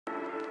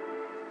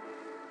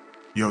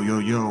Yo, yo,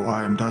 yo,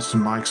 I am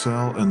Dustin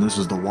Mikesell, and this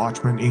is the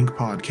Watchmen Inc.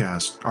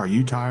 podcast. Are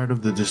you tired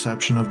of the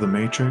deception of the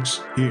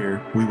Matrix?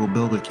 Here, we will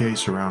build a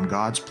case around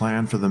God's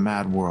plan for the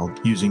mad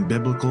world, using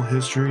biblical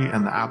history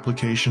and the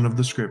application of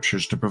the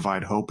scriptures to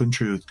provide hope and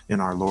truth in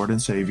our Lord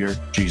and Savior,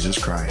 Jesus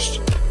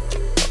Christ.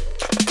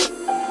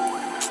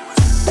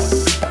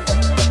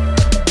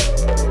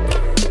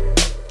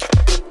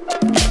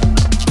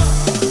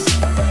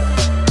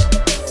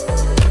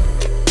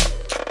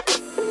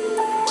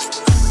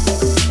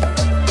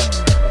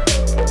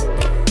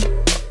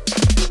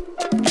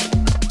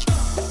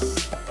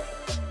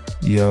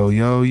 Yo,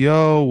 yo,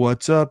 yo,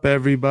 what's up,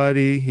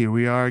 everybody? Here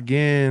we are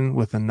again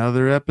with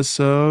another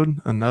episode,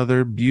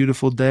 another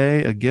beautiful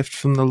day, a gift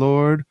from the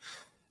Lord.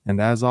 And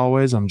as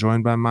always, I'm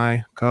joined by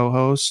my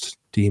co-host,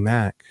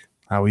 TMAC.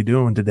 How we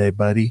doing today,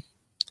 buddy?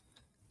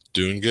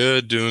 Doing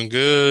good, doing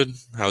good.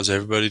 How's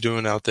everybody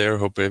doing out there?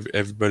 Hope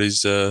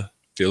everybody's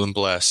feeling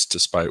blessed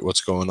despite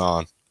what's going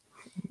on.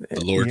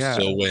 The Lord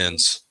still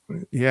wins.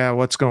 Yeah,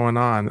 what's going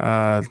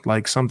on?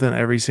 Like something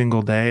every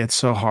single day. It's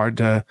so hard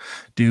to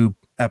do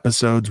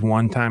episodes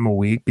one time a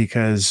week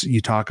because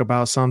you talk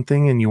about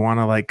something and you want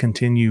to like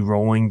continue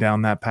rolling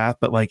down that path,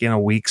 but like in a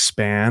week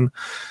span,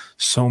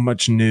 so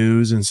much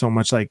news and so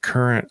much like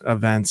current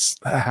events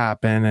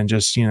happen and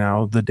just, you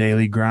know, the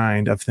daily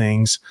grind of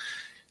things.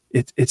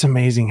 It's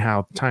amazing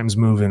how time's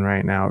moving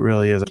right now. It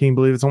really is. Can you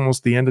believe it's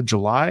almost the end of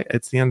July?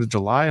 It's the end of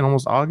July and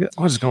almost August.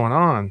 What is going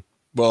on?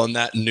 Well, and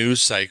that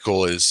news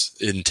cycle is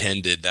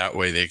intended that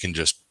way they can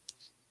just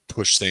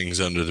push things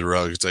under the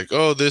rug. It's like,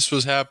 oh, this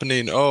was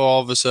happening. Oh,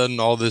 all of a sudden,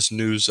 all this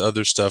news,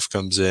 other stuff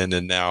comes in.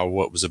 And now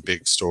what was a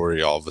big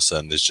story all of a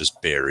sudden is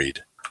just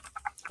buried.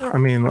 I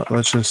mean,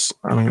 it's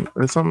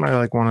something I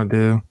like want to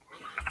do.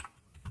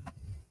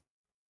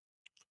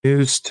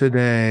 News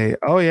today.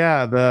 Oh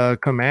yeah, the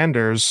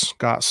Commanders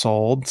got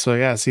sold. So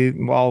yeah, see,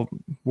 while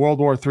World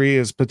War III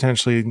is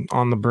potentially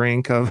on the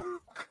brink of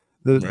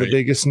the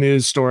biggest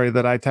news story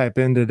that I type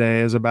in today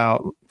is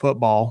about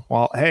football.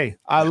 Well, hey,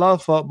 I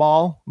love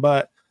football,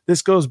 but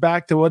this goes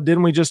back to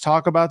didn't we just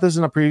talk about this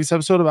in a previous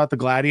episode about the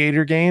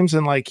gladiator games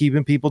and like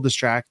keeping people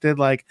distracted?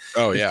 Like,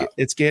 oh yeah,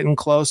 it's getting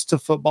close to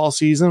football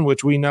season,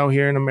 which we know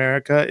here in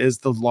America is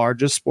the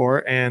largest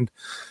sport and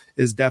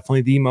is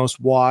definitely the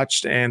most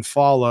watched and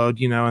followed,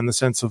 you know, in the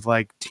sense of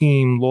like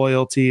team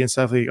loyalty and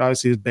stuff. Like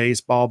obviously is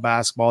baseball,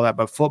 basketball, that,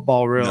 but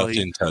football really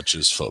nothing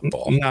touches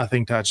football.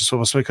 Nothing touches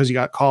football. So because you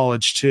got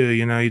college too,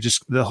 you know, you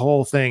just the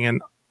whole thing.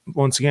 And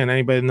once again,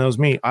 anybody that knows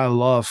me, I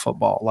love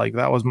football. Like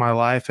that was my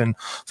life, and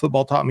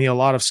football taught me a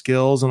lot of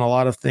skills and a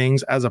lot of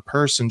things as a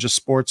person, just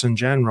sports in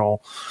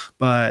general.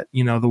 But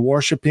you know, the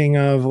worshiping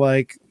of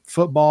like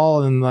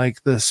football and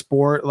like the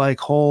sport, like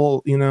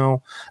whole, you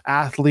know,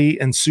 athlete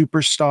and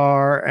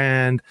superstar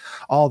and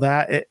all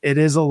that, it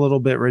is a little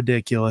bit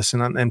ridiculous.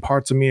 And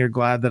parts of me are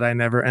glad that I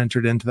never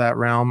entered into that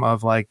realm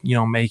of like, you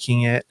know,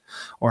 making it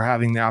or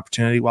having the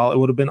opportunity. While it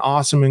would have been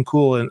awesome and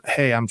cool, and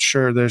hey, I'm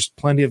sure there's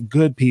plenty of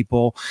good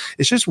people,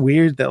 it's just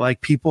weird that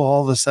like people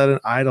all of a sudden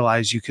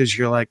idolize you because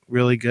you're like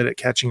really good at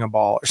catching a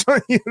ball or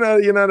something. You know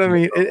what I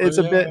mean?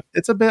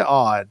 It's a bit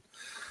odd.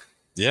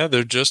 Yeah,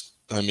 they're just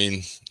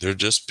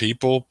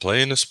people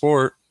playing a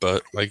sport,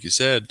 but like you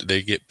said,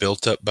 they get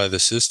built up by the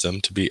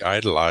system to be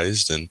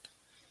idolized. And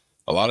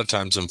a lot of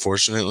times,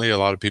 unfortunately, a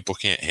lot of people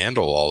can't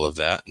handle all of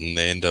that, and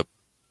they end up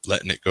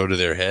letting it go to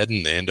their head,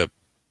 and they end up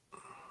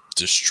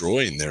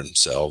destroying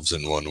themselves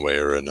in one way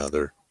or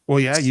another. Well,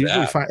 yeah,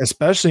 usually find,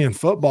 especially in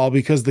football,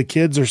 because the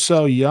kids are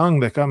so young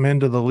that come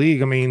into the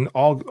league. I mean,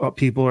 all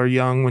people are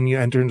young when you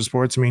enter into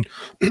sports. I mean,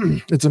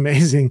 it's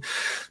amazing.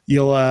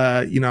 You'll,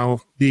 you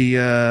know, be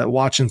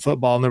watching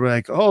football and they're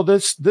like, oh,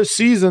 this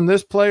season,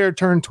 this player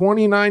turned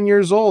 29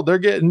 years old.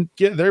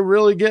 They're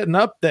really getting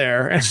up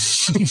there. And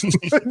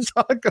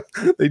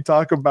they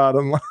talk about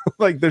them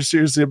like they're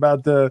seriously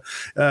about to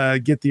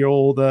get the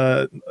old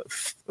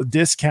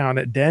discount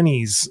at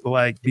Denny's,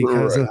 like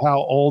because of how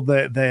old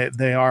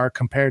they are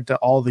compared to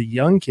all the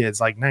young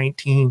kids, like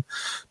 19,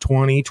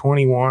 20,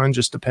 21,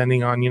 just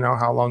depending on, you know,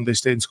 how long they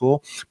stayed in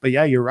school. But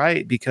yeah, you're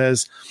right,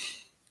 because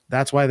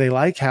that's why they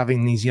like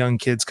having these young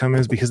kids come in,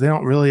 is because they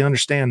don't really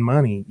understand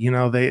money. You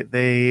know,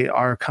 they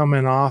are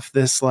coming off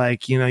this,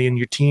 like, you know, in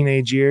your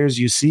teenage years,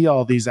 you see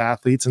all these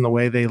athletes and the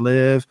way they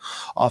live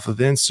off of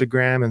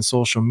Instagram and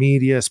social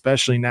media,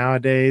 especially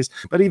nowadays.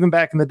 But even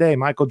back in the day,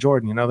 Michael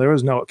Jordan, you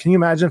know, can you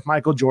imagine if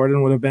Michael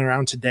Jordan would have been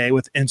around today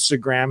with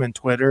Instagram and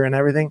Twitter and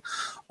everything?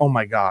 Oh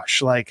my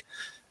gosh. Like,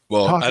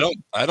 well,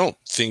 I don't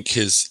think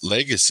his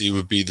legacy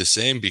would be the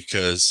same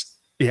because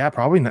yeah,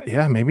 probably not.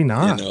 Yeah, maybe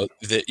not. You know,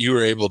 that you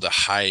were able to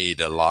hide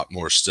a lot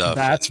more stuff.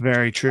 That's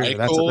very true.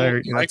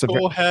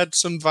 Michael had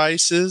some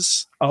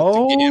vices.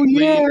 Oh,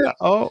 yeah.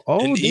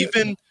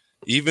 And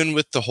even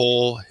with the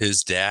whole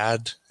his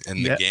dad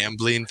and the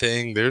gambling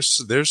thing,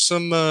 there's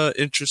some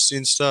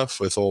interesting stuff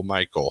with old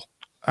Michael.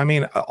 I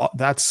mean,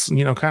 that's,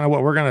 you know, kind of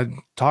what we're going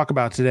to talk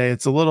about today.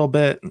 It's a little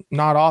bit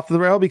not off the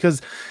rail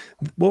because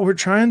what we're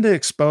trying to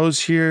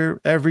expose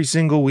here every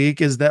single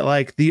week is that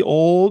like the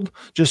old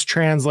just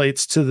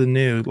translates to the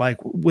new, like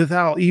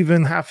without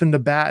even having to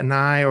bat an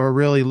eye or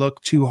really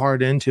look too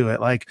hard into it.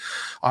 Like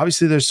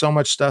obviously there's so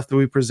much stuff that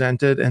we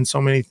presented and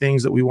so many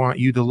things that we want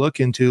you to look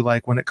into,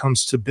 like when it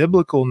comes to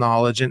biblical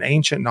knowledge and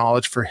ancient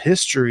knowledge for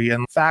history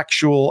and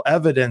factual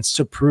evidence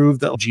to prove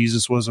that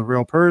Jesus was a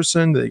real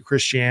person, that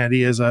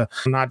Christianity is a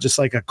not just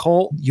like a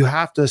cult. You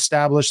have to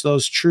establish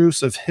those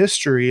truths of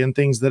history and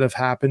things that have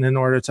happened in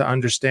order to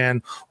understand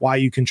why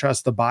you can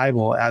trust the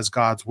Bible as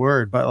God's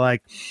word. But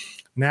like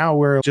now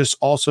we're just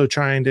also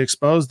trying to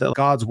expose that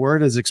God's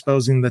word is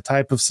exposing the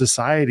type of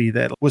society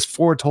that was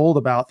foretold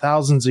about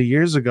thousands of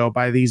years ago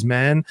by these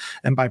men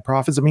and by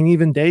prophets. I mean,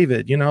 even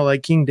David, you know,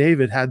 like King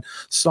David had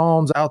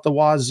Psalms out the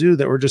wazoo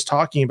that were just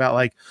talking about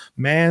like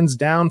man's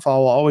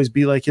downfall will always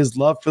be like his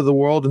love for the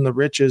world and the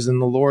riches,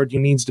 and the Lord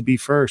needs to be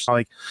first.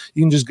 Like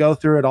you can just go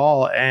through it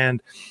all.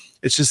 And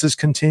it's just this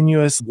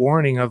continuous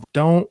warning of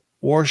don't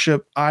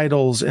worship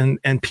idols and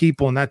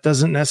people. And that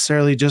doesn't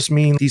necessarily just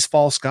mean these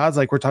false gods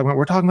like we're talking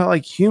about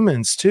like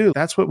humans too.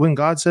 That's what, when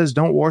God says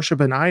don't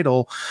worship an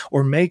idol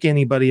or make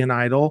anybody an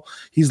idol,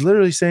 he's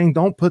literally saying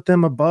don't put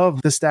them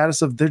above the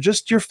status of they're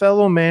just your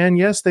fellow man.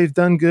 Yes, they've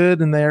done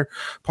good and they're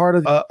part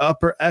of the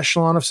upper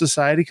echelon of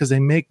society because they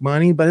make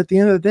money, but at the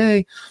end of the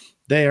day,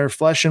 they are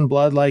flesh and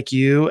blood like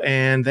you,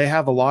 and they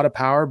have a lot of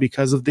power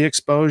because of the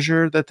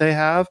exposure that they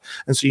have.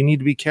 And so you need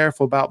to be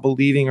careful about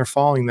believing or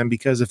following them,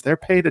 because if they're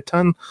paid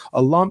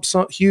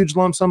huge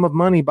lump sum of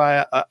money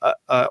by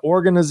a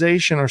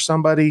organization or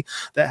somebody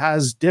that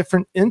has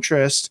different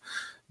interests,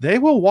 they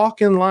will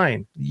walk in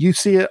line. You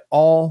see it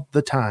all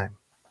the time.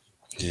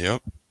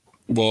 Yep.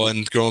 Well,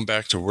 and going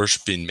back to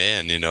worshiping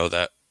man, you know,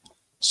 that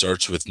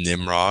starts with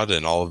Nimrod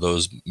and all of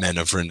those men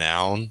of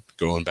renown,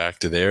 going back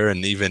to there,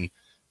 and even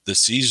the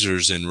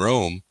Caesars in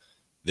Rome,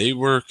 they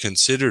were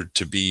considered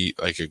to be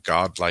like a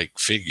godlike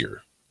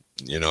figure.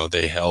 You know,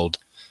 they held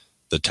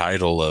the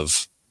title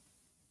of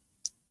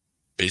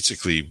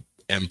basically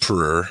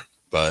emperor,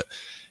 but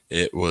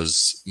it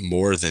was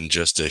more than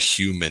just a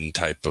human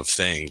type of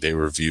thing. They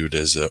were viewed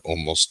as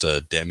almost a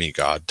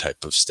demigod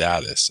type of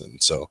status.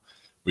 And so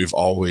we've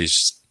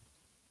always,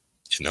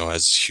 you know,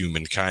 as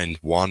humankind,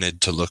 wanted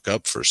to look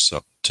up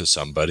to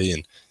somebody.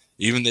 And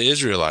even the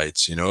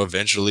Israelites, you know,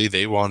 eventually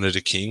they wanted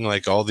a king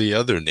like all the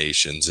other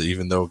nations,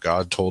 even though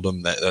God told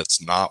them that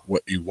that's not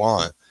what you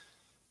want.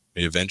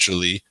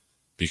 Eventually,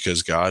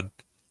 because God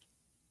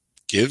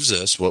gives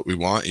us what we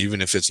want,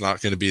 even if it's not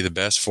going to be the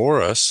best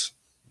for us,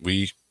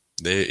 the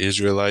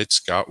Israelites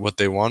got what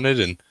they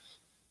wanted. And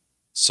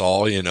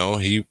Saul, you know,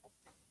 he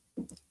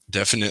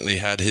definitely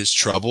had his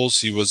troubles.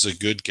 He was a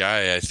good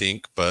guy, I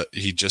think, but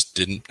he just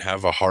didn't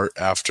have a heart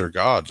after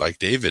God like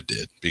David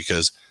did,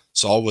 because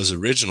Saul was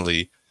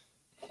originally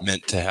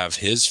meant to have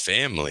his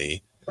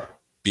family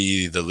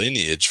be the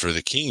lineage for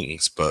the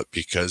kings, but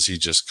because he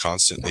just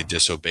constantly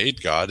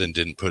disobeyed God and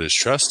didn't put his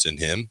trust in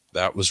him,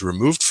 that was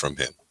removed from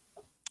him.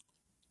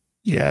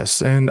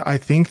 Yes, and I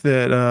think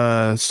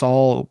that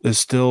Saul is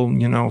still,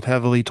 you know,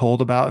 heavily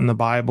told about in the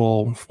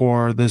Bible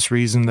for this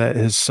reason, that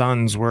his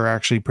sons were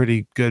actually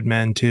pretty good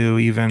men too,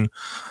 even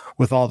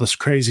with all this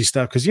crazy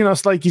stuff. Because, you know,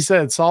 it's like you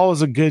said, Saul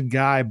was a good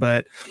guy,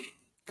 but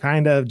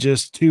kind of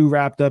just too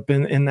wrapped up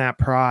in that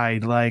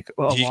pride. Like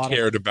he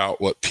cared about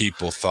what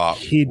people thought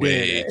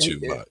way too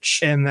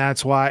much. And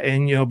that's why,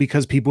 and, you know,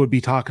 because people would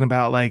be talking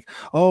about like,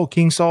 oh,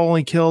 King Saul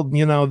only killed,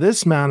 you know,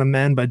 this amount of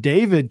men, but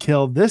David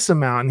killed this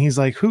amount. And he's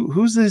like,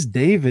 who's this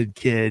David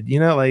kid? You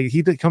know, like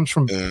he comes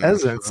from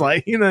peasants,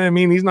 like, you know what I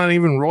mean? He's not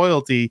even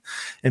royalty.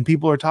 And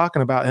people are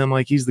talking about him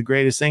like he's the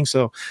greatest thing.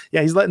 So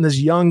yeah, he's letting this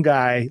young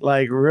guy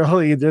like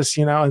really just,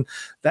 you know, and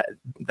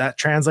that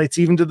translates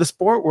even to the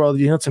sport world.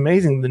 You know, it's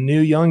amazing. The new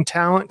young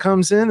talent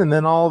comes in, and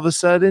then all of a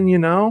sudden, you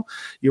know,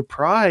 your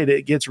pride,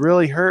 it gets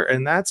really hurt.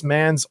 And that's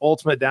man's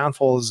ultimate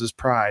downfall, is his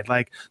pride.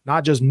 Like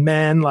not just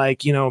men,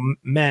 like, you know,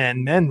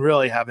 men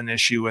really have an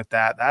issue with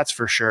that. That's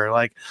for sure.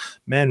 Like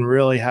men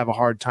really have a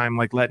hard time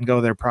like letting go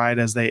of their pride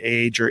as they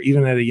age, or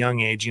even at a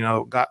young age, you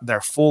know, they're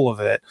full of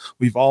it.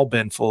 We've all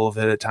been full of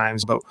it at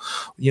times, but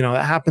you know,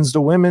 that happens to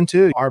women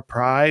too. Our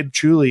pride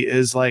truly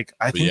is like,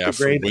 I think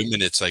for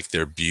women, it's like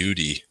their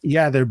beauty.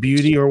 Yeah, their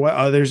beauty or what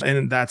others,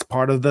 and that's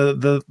part of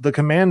the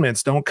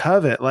commandments. Don't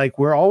covet. Like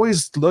we're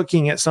always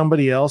looking at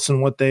somebody else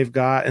and what they've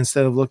got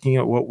instead of looking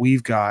at what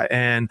we've got.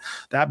 And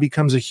that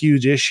becomes a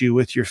huge issue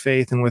with your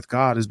faith and with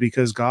God, is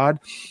because God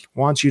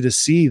wants you to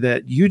see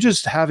that you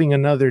just having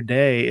another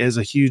day is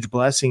a huge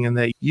blessing, and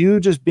that you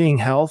just being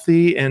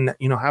healthy and,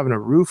 you know, having a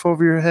roof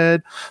over your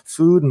head,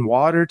 food and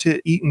water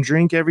to eat and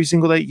drink every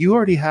single day, you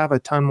already have a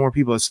ton more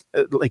people,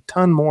 like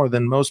ton more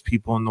than most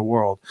people in the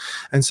world.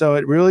 And so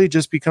it really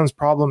just becomes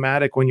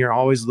problematic when you're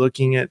always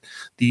looking at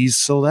these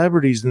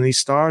celebrities and these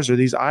stars or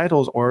these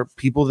idols or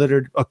people that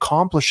are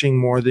accomplishing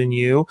more than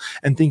you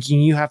and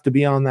thinking you have to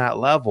be on that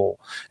level.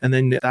 And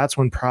then that's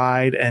when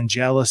pride and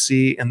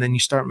jealousy, and then you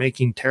start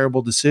making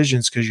terrible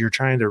decisions because you're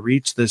trying to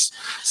reach this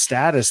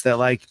status that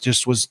like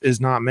just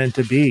is not meant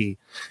to be.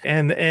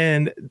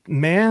 And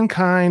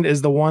mankind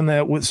is the one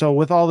that so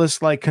with all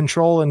this like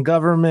control and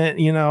government,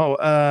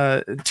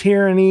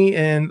 tyranny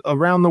and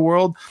around the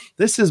world,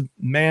 this is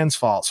man's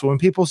fault. So when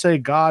people say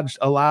God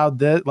allowed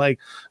that, like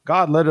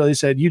God literally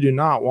said, you do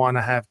not want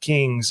to have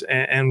kings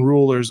and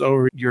rulers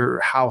over your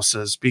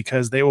houses,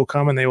 because they will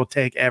come and they will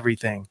take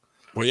everything.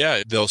 Well,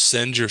 yeah, they'll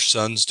send your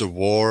sons to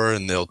war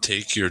and they'll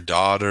take your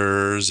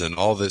daughters and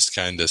all this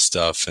kind of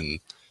stuff.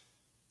 And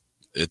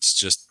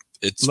it's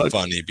Look,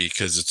 funny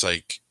because it's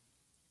like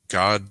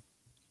God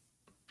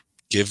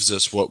gives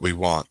us what we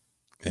want.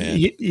 And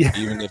yeah.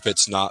 even if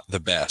it's not the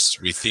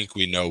best, we think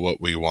we know what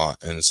we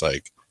want. And it's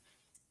like,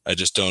 I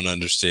just don't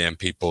understand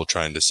people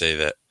trying to say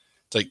that.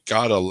 It's like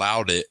God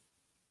allowed it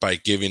by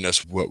giving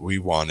us what we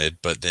wanted.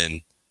 But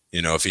then,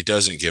 if he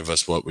doesn't give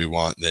us what we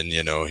want, then,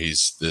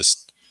 he's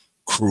this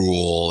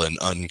cruel and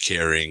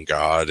uncaring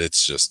God.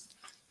 It's just,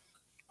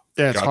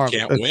 It's God hard.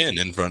 can't win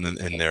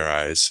in their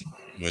eyes.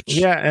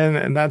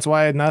 And that's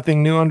why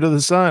nothing new under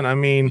the sun. I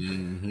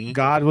mean, Mm-hmm.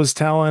 God was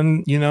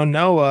telling,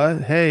 Noah,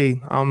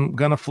 hey, I'm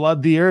going to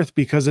flood the earth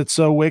because it's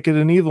so wicked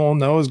and evil.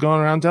 Noah's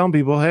going around telling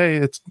people, hey,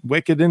 it's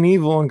wicked and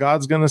evil and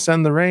God's going to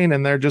send the rain.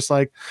 And they're just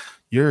like,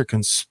 you're a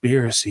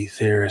conspiracy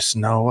theorist,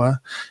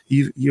 Noah.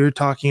 You're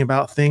talking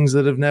about things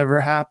that have never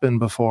happened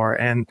before.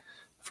 And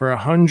for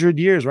 100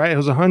 years, right? It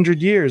was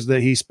 100 years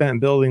that he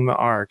spent building the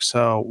ark.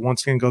 So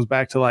once again, goes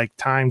back to like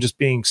time just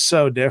being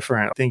so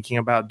different, thinking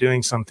about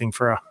doing something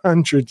for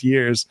 100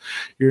 years,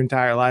 your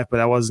entire life, but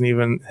that wasn't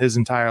even his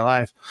entire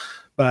life.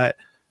 But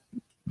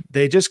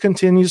they just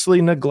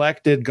continuously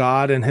neglected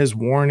God and his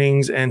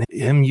warnings and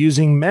him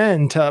using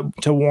men to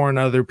warn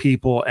other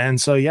people.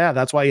 And so, yeah,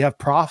 that's why you have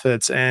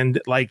prophets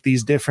and like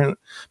these different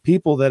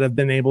people that have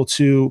been able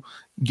to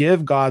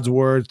give God's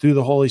word through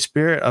the Holy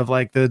Spirit of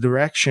like the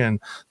direction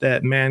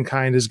that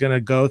mankind is going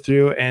to go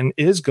through and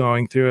is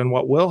going through and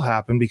what will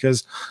happen,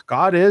 because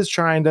God is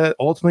trying to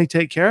ultimately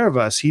take care of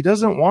us. He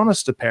doesn't want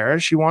us to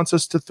perish. He wants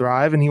us to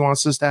thrive and he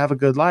wants us to have a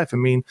good life. I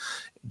mean,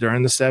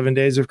 during the 7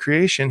 days of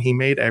creation, he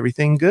made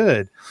everything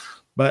good.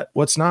 But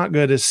what's not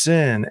good is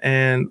sin.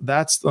 And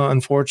that's the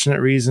unfortunate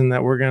reason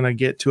that we're going to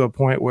get to a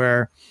point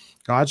where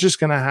God's just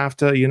going to have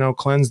to,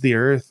 cleanse the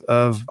earth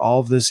of all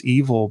of this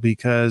evil,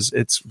 because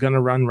it's going to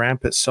run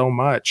rampant so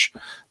much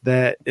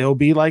that it'll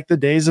be like the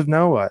days of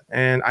Noah.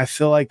 And I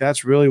feel like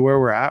that's really where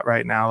we're at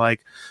right now.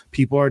 Like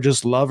people are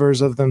just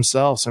lovers of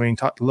themselves. I mean,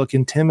 look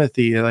in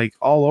Timothy, like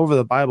all over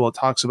the Bible, it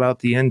talks about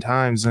the end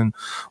times and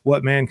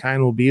what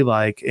mankind will be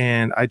like.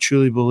 And I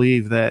truly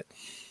believe that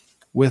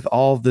with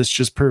all of this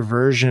just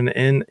perversion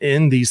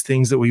in these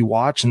things that we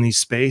watch in these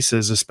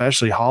spaces,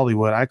 especially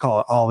Hollywood, I call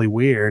it Holly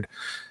weird,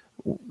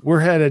 we're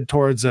headed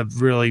towards a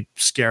really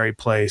scary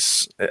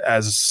place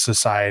as a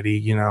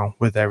society,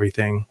 with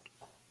everything.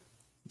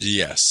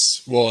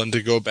 Yes. Well, and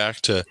to go back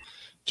to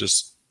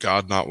just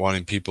God not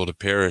wanting people to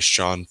perish,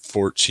 John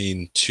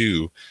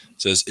 14:2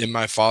 says, in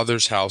my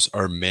Father's house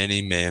are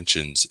many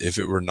mansions. If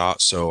it were not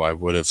so, I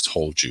would have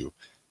told you.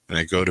 And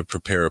I go to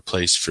prepare a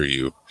place for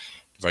you.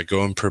 If I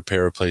go and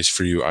prepare a place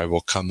for you, I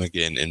will come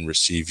again and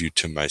receive you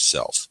to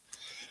myself.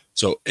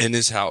 So in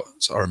his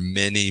house are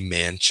many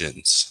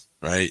mansions,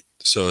 right?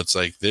 So it's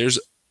like there's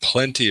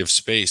plenty of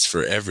space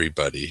for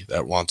everybody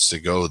that wants to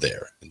go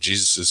there. And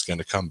Jesus is going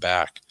to come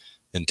back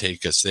and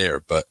take us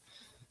there. But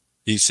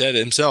he said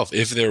himself,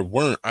 if there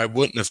weren't, I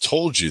wouldn't have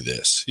told you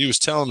this. He was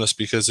telling us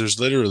because there's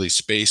literally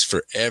space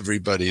for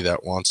everybody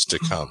that wants to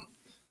come.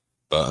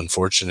 But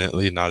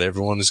unfortunately, not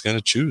everyone is going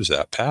to choose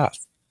that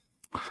path.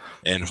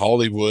 And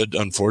Hollywood,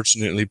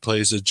 unfortunately,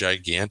 plays a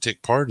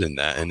gigantic part in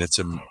that. And it's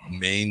a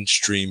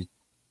mainstream,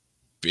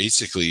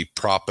 basically,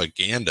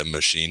 propaganda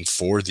machine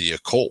for the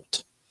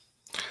occult.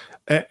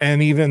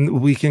 And even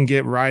we can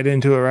get right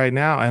into it right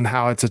now and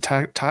how it's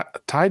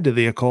tied to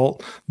the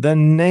occult. The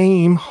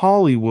name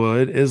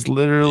Hollywood is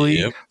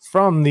literally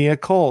from the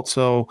occult.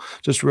 So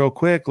just real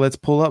quick, let's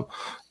pull up.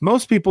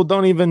 Most people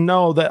don't even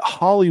know that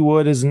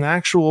Hollywood is an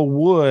actual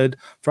wood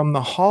from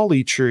the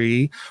holly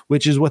tree,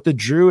 which is what the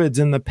Druids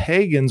and the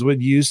pagans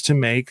would use to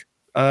make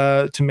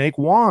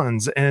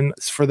wands and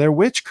for their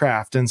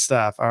witchcraft and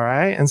stuff. All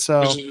right. And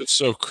so it's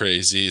so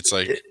crazy. It's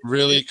like,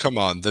 really, come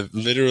on. The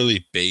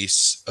literally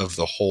base of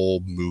the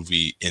whole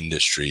movie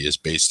industry is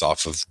based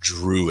off of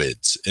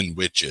druids and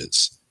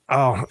witches.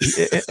 Oh,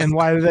 and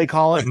why do they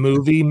call it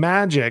movie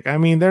magic? I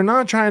mean, they're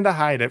not trying to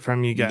hide it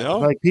from you guys. No.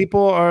 Like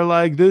people are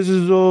like, this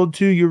is old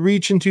too. You're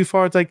reaching too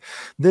far. It's like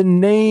the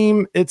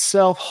name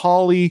itself,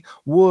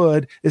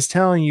 Hollywood, is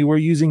telling you we're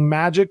using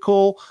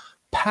magical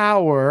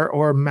power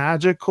or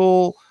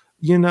magical,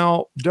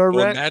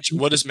 direct. Well,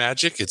 what is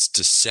magic? It's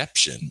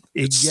deception.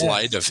 It's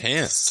sleight of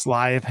hand.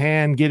 Sleight of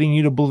hand, getting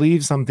you to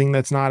believe something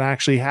that's not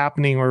actually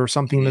happening or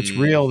something that's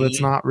real that's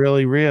not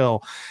really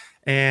real.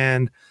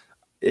 And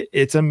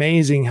it's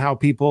amazing how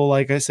people,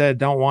 like I said,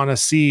 don't want to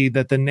see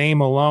that the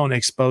name alone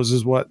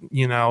exposes what,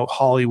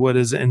 Hollywood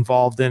is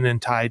involved in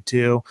and tied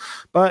to.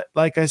 But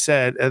like I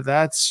said,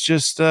 that's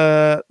just,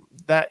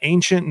 that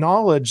ancient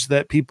knowledge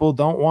that people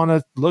don't want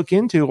to look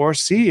into or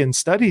see and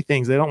study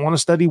things. They don't want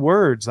to study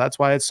words. That's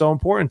why it's so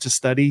important to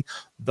study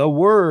the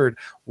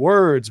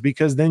words,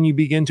 because then you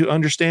begin to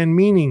understand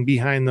meaning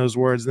behind those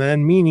words. And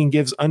then meaning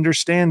gives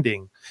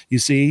understanding. You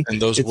see,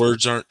 and those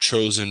words aren't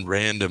chosen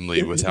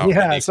randomly without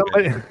yeah,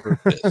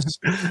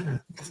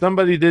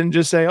 somebody didn't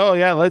just say, oh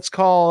yeah, let's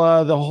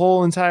call the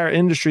whole entire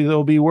industry that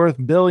will be worth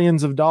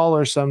billions of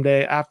dollars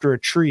someday after a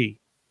tree.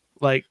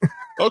 Like,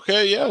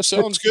 okay, yeah,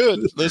 sounds good.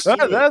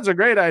 That's a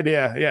great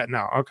idea. Yeah,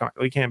 no, okay,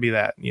 we can't be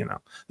that.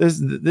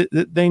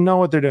 They know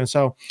what they're doing.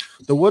 So,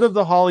 the wood of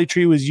the holly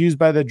tree was used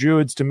by the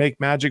Druids to make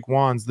magic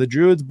wands. The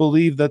Druids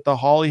believed that the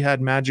holly had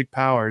magic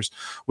powers,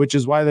 which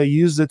is why they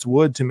used its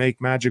wood to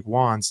make magic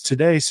wands.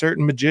 Today,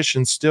 certain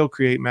magicians still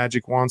create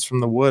magic wands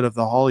from the wood of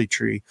the holly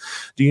tree.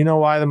 Do you know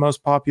why the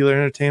most popular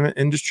entertainment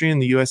industry in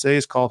the USA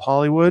is called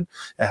Hollywood?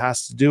 It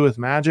has to do with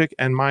magic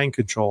and mind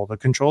control. The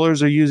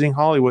controllers are using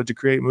Hollywood to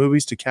create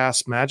movies to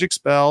cast magic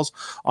spells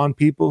on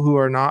people who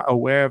are not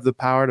aware of the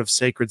power of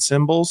sacred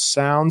symbols,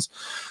 sounds,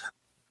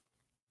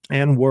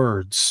 and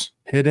words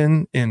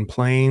hidden in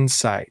plain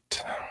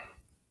sight.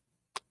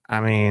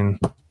 I mean,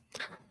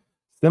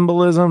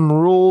 symbolism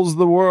rules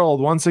the world.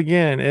 Once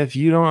again, if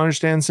you don't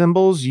understand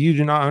symbols, you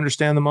do not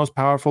understand the most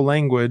powerful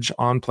language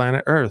on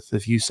planet Earth.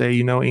 If you say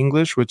you know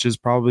English, which is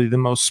probably the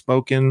most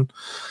spoken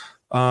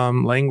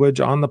language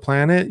on the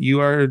planet,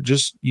 you are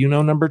just,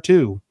 number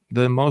two.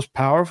 The most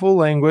powerful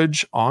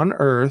language on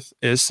earth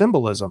is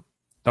symbolism.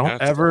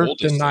 Don't ever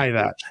deny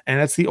that.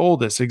 And it's the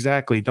oldest.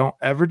 Exactly. Don't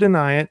ever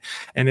deny it.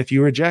 And if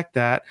you reject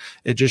that,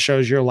 it just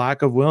shows your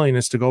lack of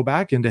willingness to go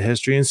back into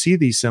history and see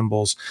these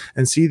symbols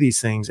and see these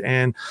things.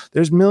 And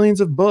there's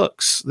millions of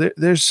books.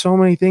 There's so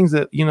many things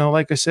that,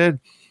 like I said,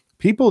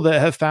 people that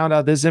have found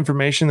out this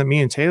information that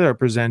me and Taylor are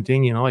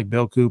presenting, like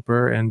Bill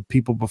Cooper and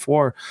people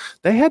before,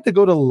 they had to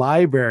go to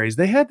libraries.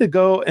 They had to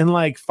go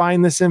and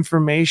find this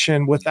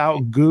information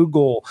without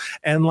Google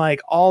and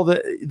all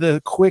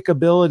the quick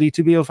ability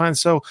to be able to find.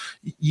 So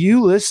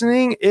you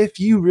listening, if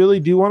you really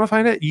do want to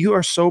find it, you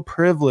are so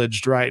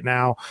privileged right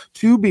now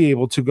to be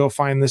able to go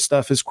find this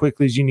stuff as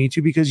quickly as you need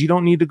to, because you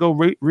don't need to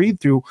go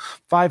read through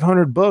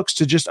 500 books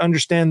to just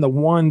understand the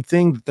one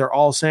thing that they're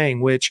all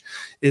saying, which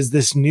is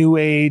this new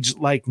age,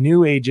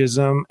 New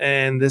Ageism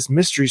and this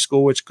mystery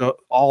school, which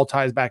all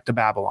ties back to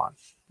Babylon.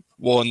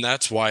 Well, and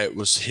that's why it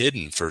was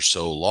hidden for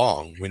so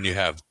long. When you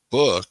have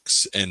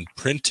books and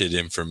printed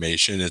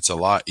information, it's a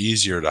lot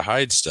easier to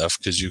hide stuff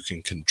because you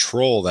can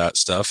control that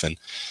stuff and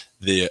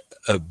the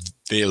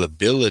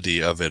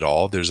availability of it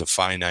all. There's a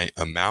finite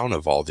amount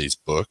of all these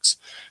books.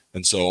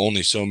 And so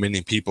only so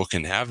many people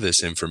can have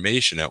this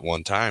information at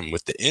one time.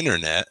 With the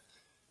internet,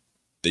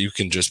 that you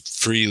can just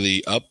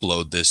freely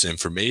upload this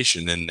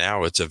information, and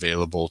now it's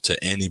available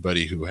to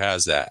anybody who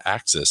has that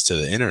access to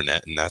the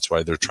internet. And that's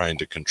why they're trying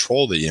to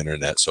control the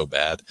internet so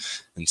bad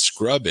and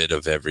scrub it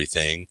of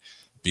everything,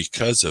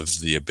 because of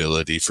the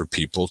ability for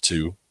people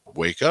to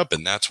wake up.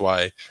 And that's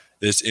why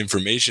this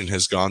information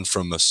has gone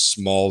from a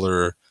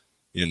smaller,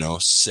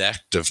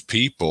 sect of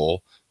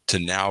people to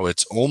now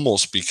it's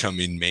almost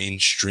becoming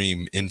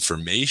mainstream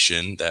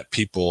information that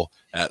people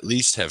at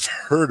least have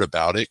heard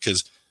about it.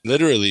 Because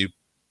literally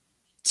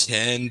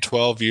 10,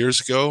 12 years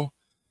ago,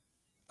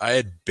 I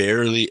had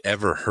barely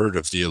ever heard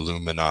of the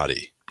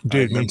Illuminati.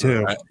 Dude, me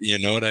too. You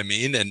know what I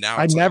mean? And now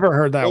I never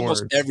heard that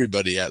almost word.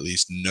 Everybody at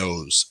least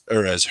knows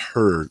or has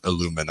heard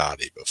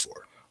Illuminati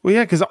before. Well,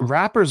 yeah, because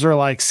rappers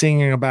are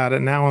singing about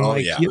it now,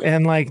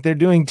 and they're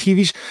doing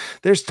TV.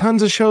 There's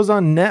tons of shows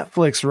on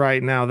Netflix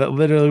right now that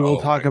literally will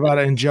talk about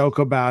it and joke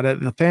about it.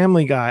 The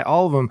Family Guy,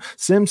 all of them,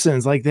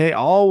 Simpsons, they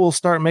all will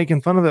start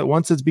making fun of it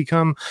once it's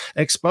become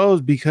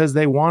exposed, because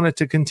they want it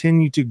to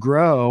continue to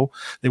grow.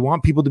 They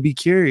want people to be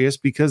curious,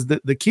 because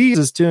the key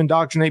is to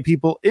indoctrinate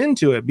people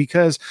into it,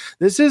 because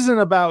this isn't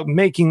about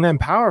making them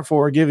powerful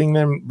or giving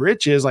them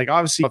riches.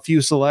 Obviously, a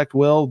few select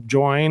will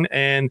join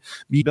and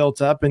be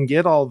built up and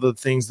get all the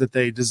things that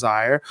they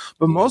desire,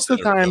 but most of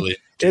the time really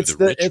that's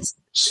the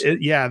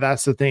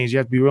thing, is you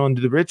have to be willing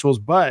to do the rituals.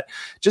 But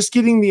just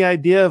getting the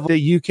idea of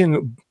that you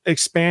can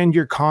expand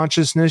your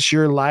consciousness,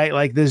 your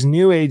light, this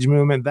new age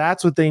movement,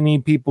 that's what they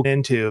need people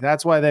into.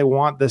 That's why they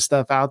want this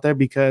stuff out there,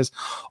 because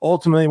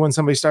ultimately when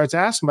somebody starts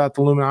asking about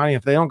the Illuminati,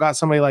 if they don't got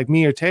somebody like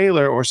me or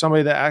Taylor or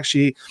somebody that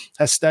actually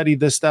has studied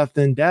this stuff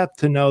in depth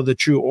to know the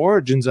true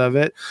origins of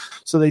it,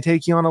 so they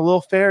take you on a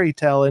little fairy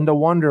tale into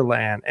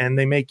Wonderland, and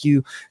they make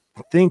you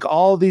think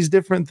all these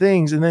different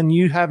things, and then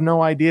you have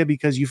no idea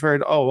because you've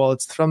heard, oh well,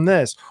 it's from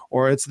this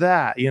or it's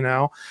that,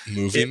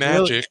 movie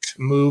magic.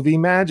 Movie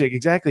magic,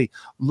 exactly.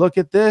 Look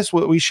at this,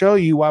 what we show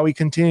you, while we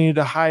continue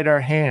to hide our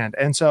hand.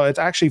 And so it's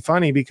actually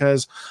funny,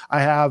 because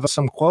I have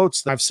some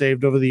quotes that I've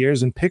saved over the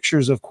years and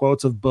pictures of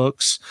quotes of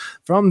books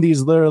from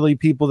these literally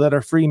people that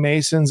are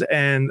Freemasons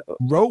and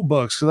wrote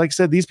books. So like I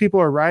said, these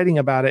people are writing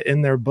about it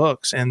in their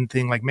books, and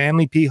things like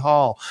Manly P.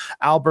 Hall,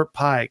 Albert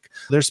Pike.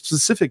 There's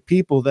specific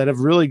people that have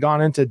really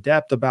gone into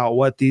depth about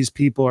what these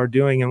people are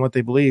doing and what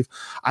they believe.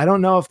 I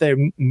don't know if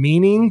they're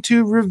meaning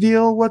to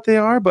reveal what they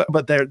are,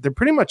 but they're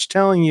pretty much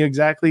telling you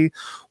exactly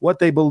what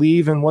they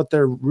believe and what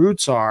their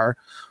roots are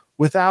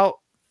without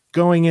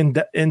going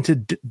into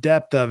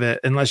depth of it,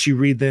 unless you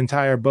read the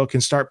entire book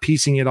and start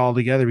piecing it all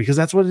together, because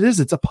that's what it is.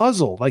 It's a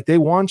puzzle. Like, they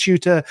want you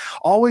to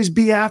always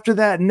be after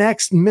that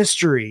next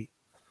mystery.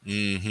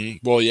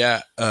 Mm-hmm. Well,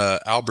 yeah.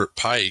 Albert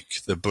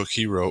Pike, the book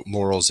he wrote,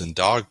 Morals and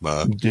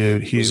Dogma,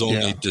 Dude, was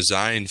only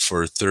designed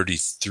for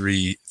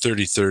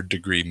 33rd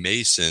degree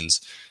Masons.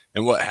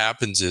 And what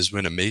happens is,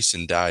 when a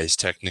Mason dies,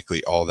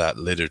 technically all that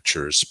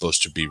literature is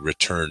supposed to be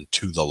returned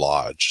to the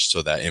lodge,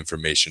 so that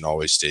information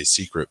always stays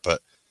secret.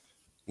 But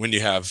when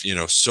you have,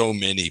 so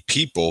many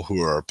people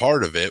who are a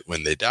part of it,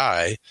 when they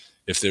die,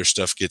 if their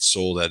stuff gets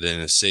sold at an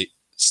estate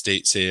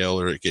sale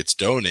or it gets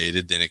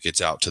donated, then it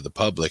gets out to the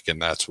public.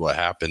 And that's what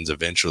happens.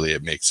 Eventually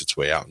it makes its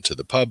way out into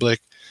the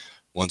public.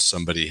 Once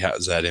somebody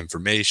has that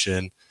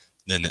information,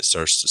 then it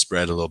starts to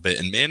spread a little bit.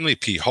 And Manly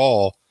P.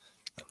 Hall,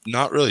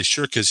 not really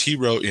sure, because he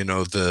wrote,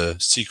 the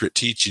secret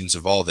teachings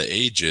of all the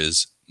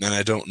ages. And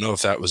I don't know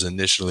if that was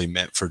initially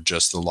meant for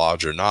just the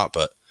lodge or not,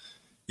 but,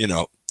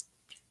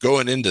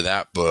 going into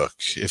that book,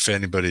 if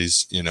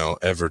anybody's,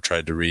 ever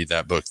tried to read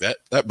that book,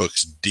 that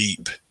book's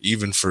deep,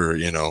 even for,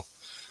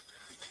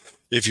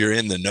 if you're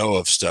in the know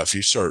of stuff,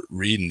 you start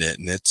reading it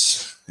and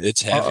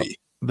it's heavy.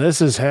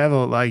 This is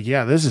heavy,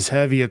 this is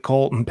heavy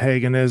occult and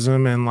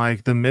paganism, and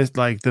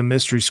the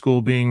mystery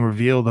school being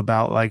revealed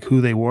about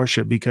who they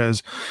worship.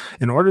 Because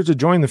in order to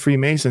join the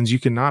Freemasons, you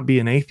cannot be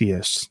an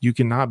atheist. You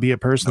cannot be a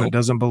person that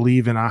doesn't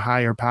believe in a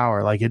higher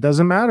power. It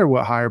doesn't matter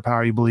what higher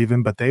power you believe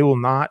in, but they will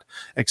not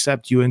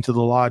accept you into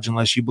the lodge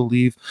unless you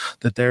believe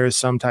that there is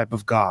some type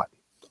of God.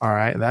 All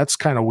right. That's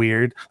kind of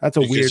weird. That's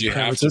a weird you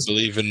premise. Have to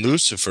believe in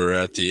Lucifer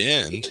at the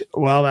end.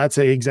 Well, that's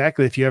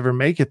exactly, if you ever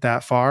make it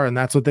that far, and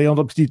that's what they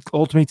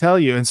ultimately tell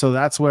you. And so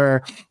that's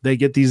where they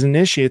get these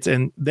initiates,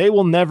 and they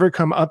will never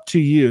come up to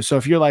you. So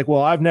if you're like,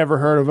 well, I've never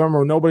heard of them,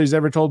 or nobody's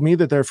ever told me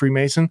that they're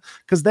Freemason,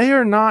 because they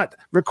are not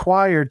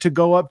required to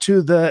go up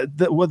to the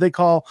what they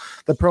call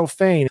the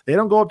profane. They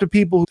don't go up to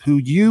people who,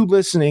 you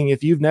listening,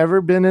 if you've never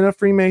been in a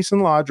Freemason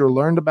lodge or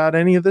learned about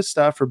any of this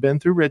stuff or been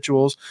through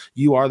rituals,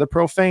 you are the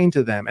profane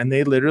to them. And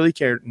they literally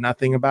care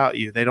nothing about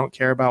you. They don't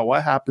care about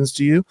what happens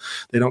to you.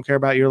 They don't care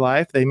about your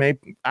life. They may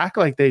act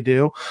like they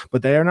do,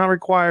 but they are not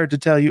required to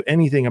tell you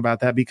anything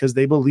about that, because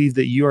they believe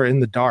that you are in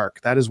the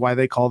dark. That is why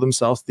they call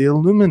themselves the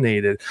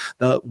illuminated,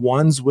 the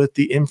ones with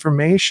the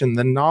information,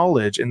 the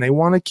knowledge, and they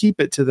want to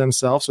keep it to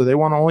themselves. So they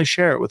want to only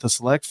share it with a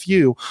select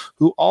few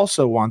who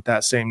also want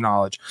that same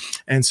knowledge.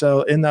 And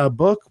so in the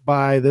book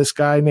by this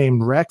guy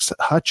named Rex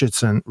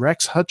Hutchinson,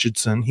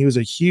 he was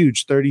a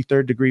huge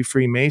 33rd degree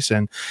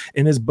Freemason.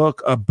 In his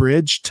book, A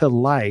Bridge to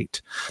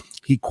Light,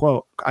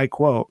 I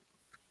quote,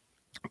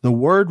 "The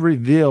word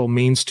reveal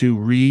means to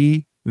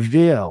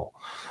reveal.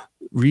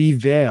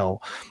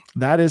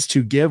 That is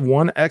to give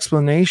one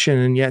explanation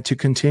and yet to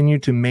continue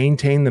to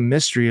maintain the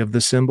mystery of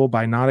the symbol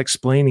by not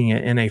explaining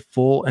it in a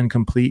full and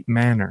complete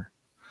manner."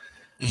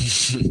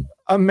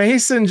 A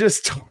Mason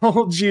just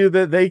told you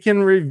that they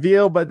can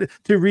reveal, but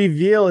to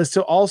reveal is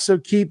to also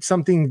keep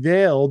something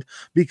veiled,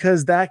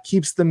 because that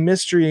keeps the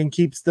mystery and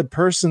keeps the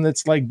person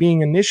that's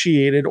being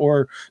initiated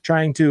or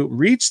trying to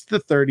reach the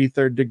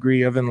 33rd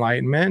degree of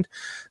enlightenment,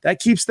 that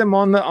keeps them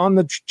on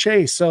the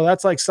chase. So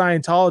that's like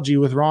Scientology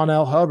with Ron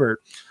L. Hubbard.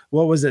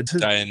 What was it?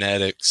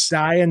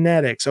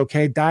 Dianetics.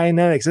 Okay.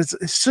 Dianetics.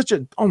 It's such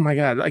a, oh my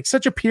God,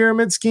 such a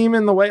pyramid scheme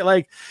in the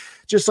way,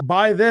 just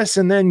buy this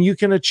and then you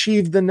can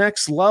achieve the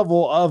next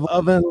level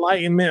of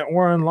enlightenment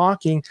or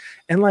unlocking.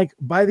 And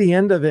by the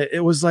end of it, it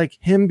was like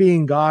him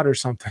being God or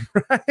something,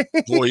 right?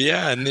 Well,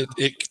 yeah. And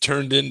it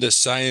turned into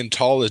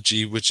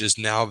Scientology, which is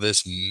now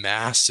this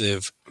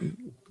massive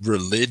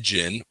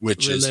religion,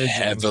 which is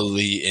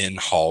heavily in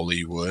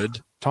Hollywood.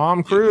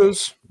 Tom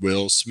Cruise,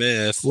 Will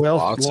Smith,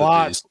 lots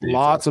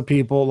of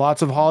people,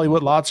 lots of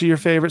Hollywood, lots of your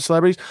favorite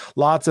celebrities,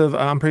 lots of,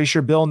 I'm pretty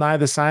sure Bill Nye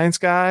the Science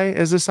Guy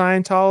is a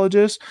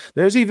Scientologist.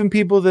 There's even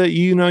people that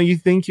you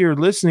think you're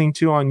listening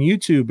to on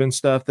YouTube and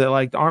stuff that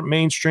aren't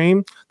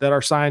mainstream that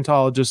are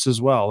Scientologists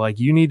as well.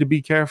 You need to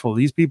be careful.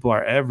 These people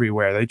are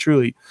everywhere. They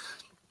truly,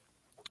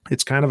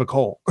 it's kind of a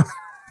cult.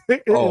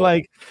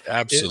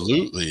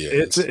 Absolutely.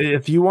 It's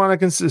if you want to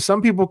consider,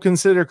 some people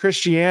consider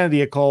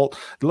Christianity a cult.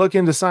 Look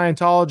into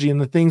Scientology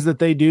and the things that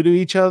they do to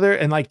each other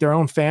and their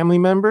own family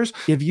members.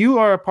 If you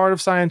are a part of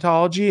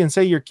Scientology and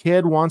say your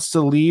kid wants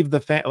to leave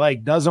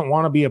doesn't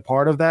want to be a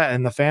part of that,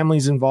 and the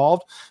family's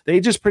involved,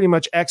 they just pretty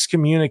much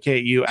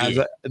excommunicate you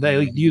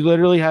you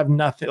literally have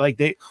nothing.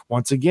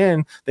 Once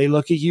again, they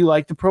look at you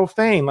like the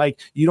profane.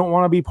 You don't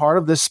want to be part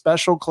of this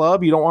special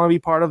club. You don't want to be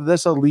part of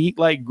this elite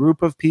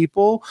group of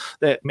people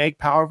that make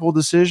powerful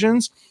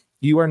decisions.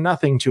 You are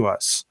nothing to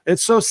us.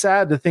 It's so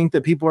sad to think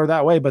that people are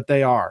that way, but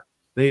they are.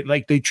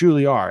 They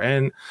truly are.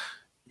 And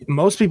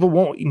most people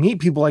won't meet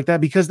people like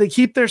that because they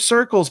keep their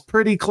circles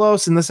pretty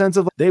close in the sense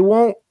of they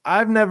won't.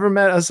 I've never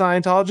met a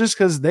Scientologist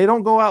because they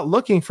don't go out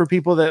looking for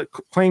people that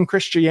claim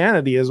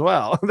Christianity as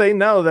well. They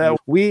know that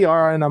we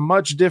are in a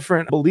much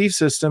different belief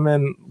system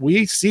and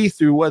we see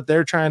through what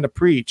they're trying to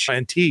preach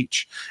and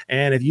teach.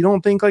 And if you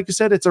don't think, like you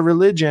said, it's a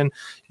religion,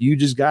 you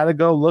just got to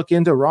go look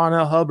into Ron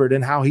L. Hubbard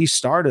and how he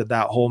started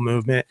that whole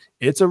movement.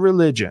 It's a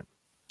religion.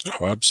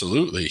 Oh,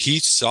 absolutely.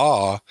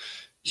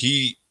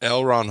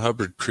 L. Ron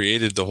Hubbard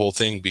created the whole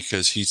thing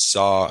because he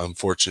saw,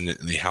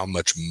 unfortunately, how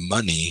much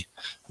money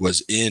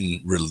was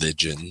in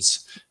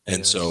religions.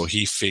 And so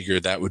he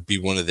figured that would be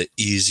one of the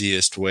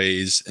easiest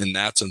ways. And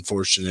that's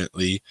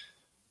unfortunately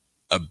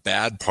a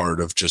bad part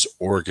of just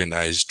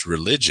organized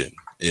religion,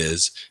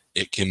 is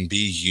it can be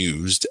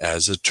used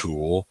as a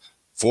tool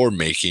for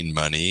making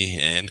money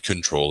and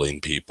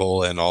controlling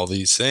people and all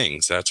these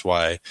things. That's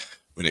why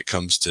when it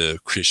comes to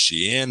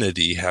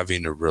Christianity,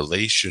 having a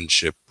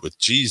relationship with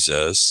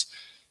Jesus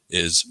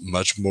is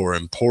much more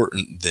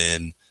important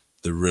than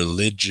the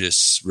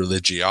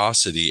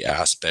religiosity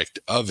aspect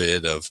of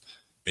it, of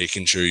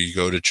making sure you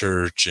go to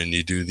church and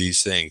you do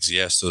these things.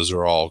 Yes, those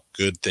are all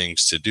good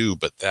things to do,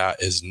 but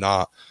that is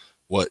not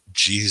what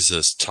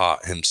Jesus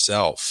taught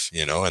himself,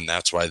 and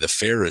that's why the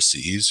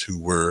Pharisees,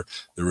 who were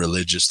the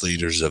religious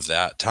leaders of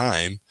that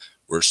time,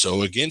 were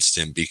so against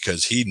him,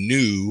 because he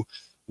knew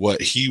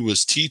what he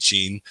was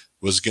teaching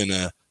was going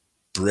to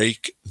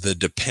break the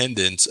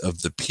dependence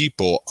of the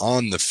people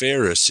on the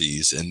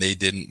Pharisees, and they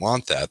didn't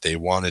want that. They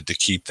wanted to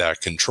keep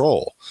that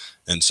control,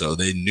 and so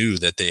they knew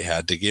that they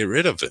had to get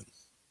rid of him.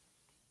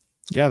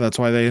 Yeah, that's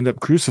why they end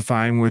up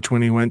crucifying, which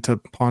when he went to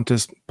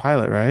Pontius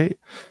Pilate, right?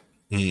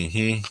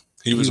 Mm-hmm.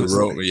 He was the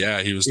Roman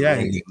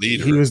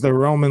leader. He was the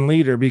Roman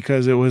leader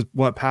because it was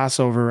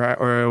Passover, right?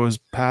 Or it was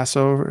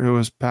Passover. It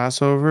was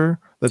Passover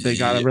that they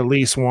got to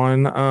release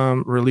one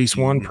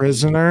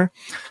prisoner.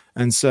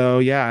 And so,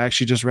 I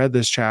actually just read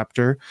this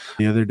chapter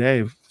the other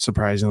day,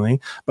 surprisingly.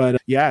 But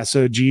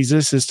so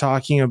Jesus is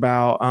talking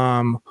about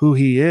who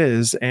he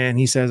is. And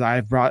he says,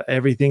 I've brought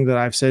everything that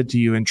I've said to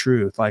you in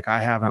truth. Like,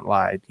 I haven't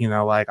lied,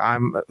 like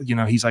I'm,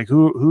 he's like,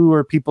 who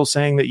are people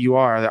saying that you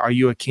are? Are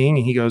you a king?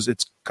 And he goes,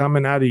 it's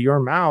coming out of your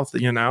mouth,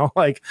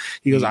 like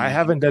he goes, I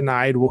haven't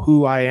denied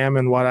who I am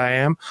and what I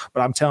am, but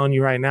I'm telling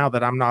you right now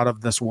that I'm not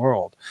of this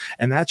world.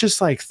 And that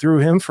just like threw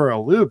him for a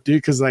loop,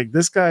 dude. Cause like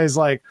this guy's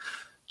like,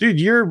 dude,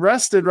 you're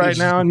arrested right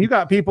now and you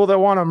got people that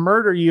want to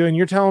murder you and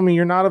you're telling me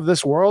you're not of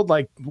this world.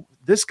 Like,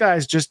 this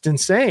guy's just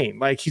insane.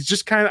 Like, he's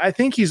just kind of, I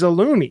think he's a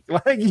loony.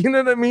 Like, you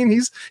know what I mean?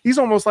 He's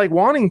almost like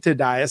wanting to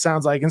die, it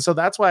sounds like. And so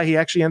that's why he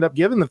actually ended up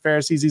giving the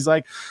Pharisees, he's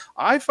like,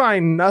 I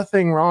find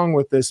nothing wrong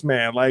with this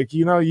man. Like,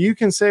 you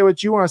can say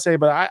what you want to say,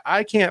 but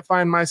I can't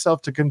find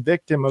myself to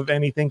convict him of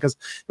anything. Because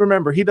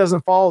remember, he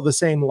doesn't follow the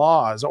same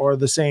laws or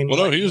the same.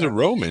 Well, no, he was a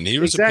Roman. He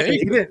was exactly.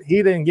 A pagan.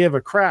 He didn't give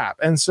a crap.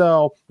 And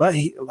so, but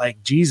he,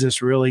 like,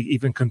 Jesus really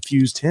even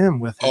confused him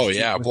with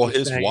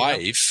his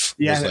wife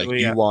was like,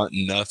 you want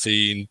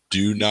nothing,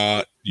 do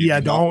not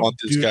don't want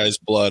this guy's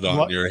blood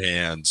on your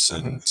hands.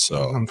 And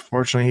so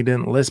unfortunately he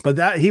didn't listen, but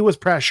that he was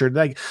pressured.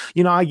 Like,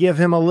 I give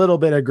him a little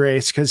bit of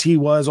grace because he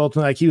was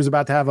ultimately like, he was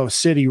about to have a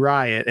city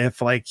riot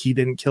if like he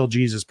didn't kill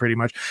Jesus pretty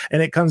much.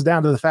 And it comes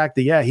down to the fact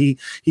that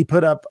he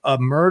put up a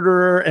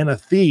murderer and a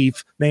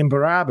thief named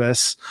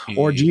Barabbas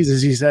or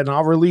Jesus. He said, and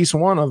I'll release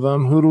one of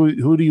them.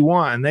 Who do you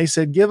want? And they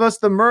said, give us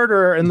the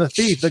murderer and the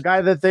thief, the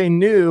guy that they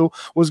knew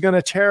was going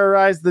to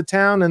terrorize the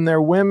town and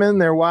their women,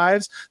 their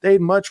wives.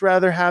 They'd much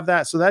rather have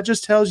that. So that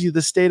just tells you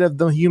the state of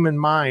the human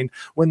mind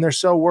when they're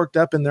so worked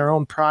up in their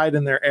own pride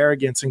and their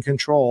arrogance and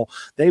control.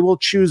 They will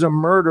choose a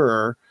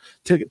murderer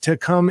to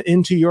come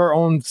into your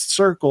own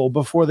circle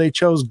before they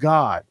chose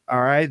God.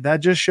 All right.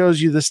 That just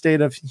shows you the state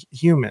of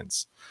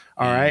humans.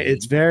 All right.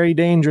 It's very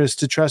dangerous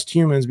to trust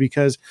humans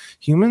because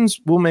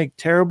humans will make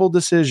terrible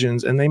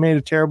decisions, and they made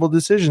a terrible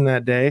decision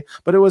that day,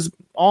 but it was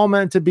all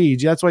meant to be.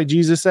 That's why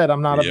Jesus said,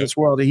 I'm not of this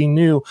world. He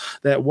knew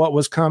that what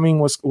was coming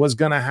was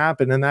going to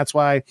happen. And that's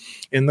why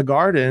in the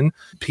garden,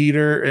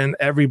 Peter and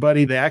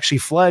everybody, they actually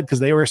fled because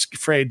they were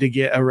afraid to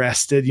get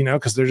arrested,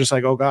 because they're just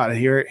like, oh God,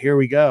 here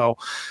we go.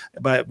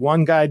 But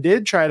one guy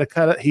did try to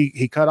cut it.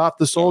 He cut off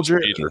the soldier.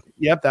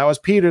 Yep. That was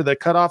Peter that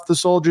cut off the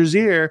soldier's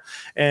ear.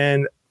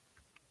 And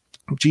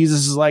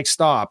Jesus is like,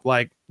 stop,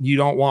 like, you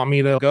don't want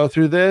me to go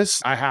through this.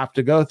 I have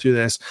to go through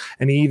this.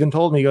 And he even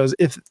told me, he goes,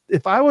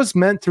 if I was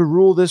meant to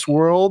rule this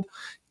world,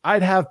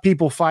 I'd have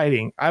people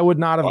fighting. I would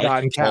not have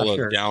gotten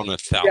captured. Down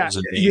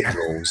 1,000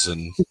 angels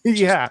and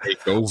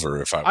take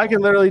over if I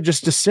can literally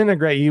just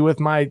disintegrate you with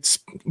my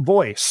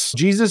voice.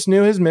 Jesus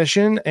knew his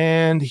mission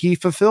and he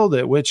fulfilled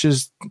it, which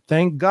is,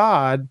 thank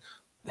God,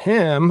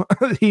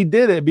 he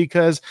did it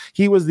because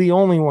he was the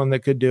only one that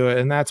could do it.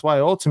 And that's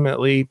why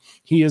ultimately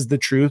he is the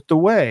truth, the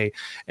way.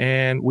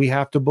 And we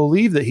have to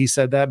believe that he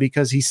said that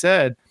because he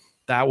said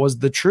that was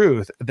the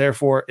truth.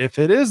 Therefore, if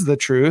it is the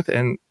truth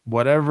and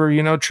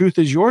whatever, truth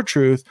is your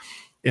truth,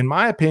 in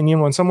my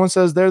opinion, when someone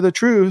says they're the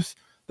truth,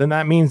 then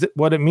that means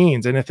what it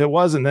means. And if it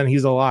wasn't, then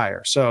he's a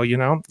liar. So,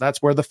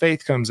 that's where the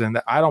faith comes in.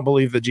 That I don't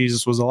believe that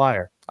Jesus was a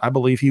liar. I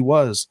believe he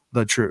was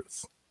the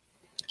truth.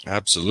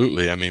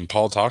 Absolutely. I mean,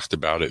 Paul talked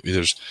about it.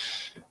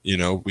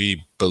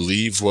 We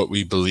believe what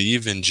we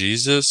believe in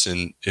Jesus.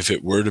 And if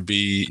it were to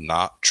be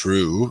not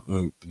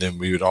true, then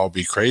we would all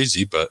be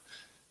crazy. But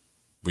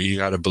we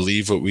got to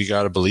believe what we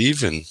got to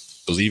believe, and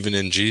believing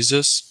in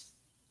Jesus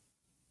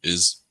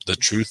is the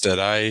truth that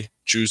I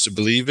choose to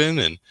believe in.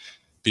 And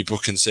people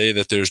can say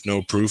that there's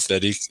no proof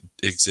that he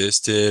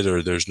existed,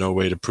 or there's no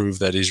way to prove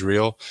that he's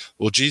real.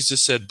 Well,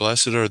 Jesus said,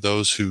 blessed are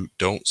those who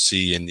don't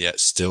see and yet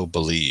still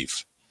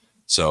believe.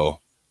 So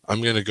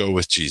I'm going to go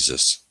with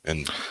Jesus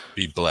and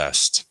be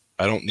blessed.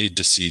 I don't need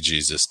to see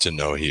Jesus to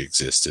know he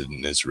existed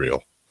and is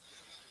real.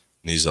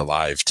 And he's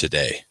alive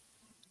today.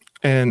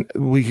 And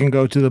we can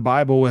go to the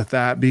Bible with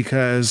that,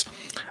 because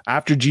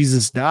after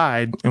Jesus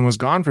died and was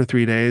gone for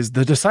 3 days,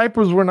 the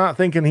disciples were not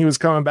thinking he was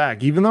coming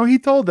back. Even though he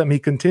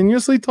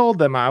continuously told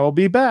them, I will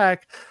be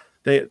back.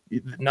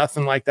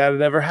 Nothing like that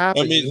had ever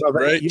happened. I mean,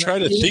 right? Try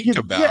to think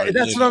about it.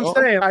 That's what I'm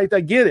saying. I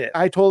get it.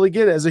 I totally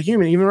get it as a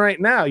human. Even right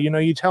now,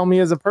 you tell me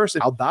as a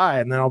person, I'll die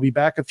and then I'll be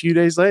back a few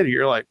days later.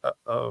 You're like,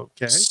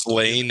 okay.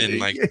 Slain in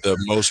like the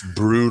most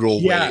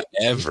brutal way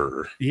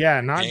ever.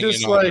 Yeah, not hanging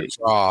just on like a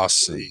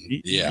cross. And,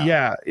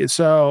 yeah.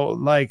 So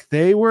like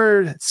they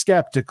were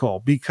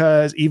skeptical,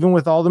 because even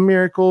with all the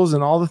miracles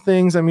and all the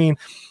things, I mean,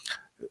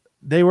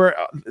 they were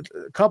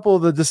a couple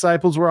of the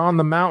disciples were on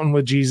the mountain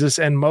with Jesus,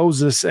 and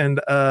Moses and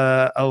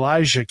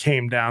Elijah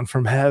came down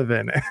from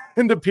heaven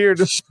and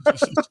appeared, and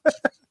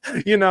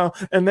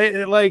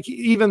they like,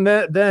 even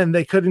then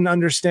they couldn't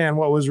understand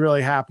what was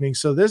really happening.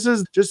 So this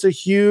is just a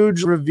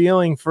huge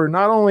revealing for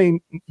not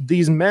only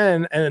these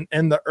men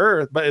and the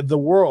earth, but the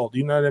world,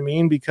 you know what I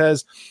mean?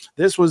 Because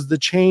this was the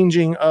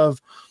changing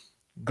of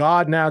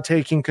God now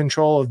taking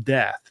control of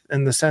death,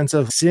 in the sense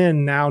of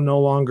sin now no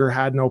longer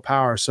had no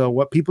power. So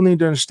what people need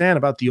to understand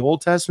about the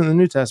Old Testament and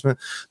the New Testament,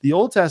 the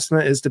Old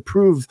Testament is to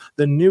prove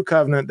the new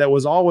covenant that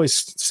was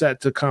always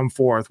set to come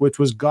forth, which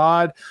was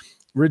God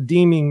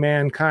redeeming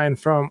mankind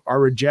from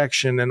our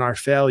rejection and our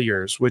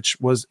failures, which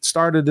was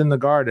started in the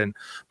garden.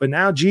 But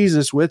now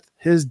Jesus, with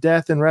his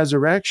death and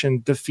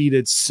resurrection,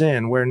 defeated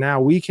sin, where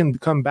now we can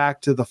come back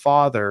to the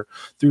Father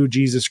through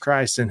Jesus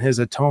Christ and his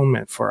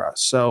atonement for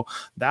us. So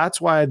that's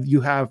why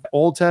you have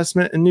Old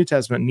Testament and New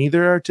Testament.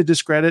 Neither are to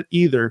discredit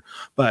either,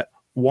 but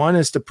one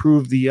is to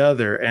prove the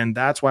other. And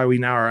that's why we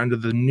now are under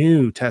the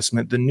New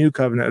Testament, the new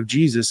covenant of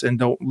Jesus, and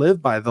don't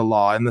live by the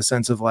law, in the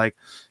sense of like,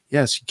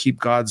 yes, you keep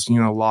God's,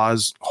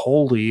 laws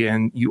holy,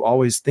 and you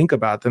always think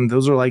about them.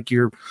 Those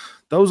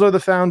are the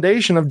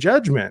foundation of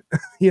judgment,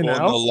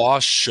 Well, the law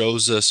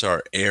shows us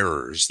our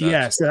errors.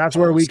 That's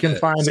where we can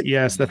find it.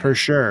 Yes, that for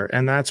sure.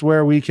 And that's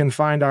where we can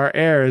find our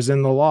errors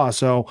in the law.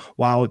 So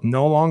while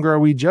no longer are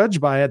we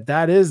judged by it,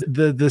 that is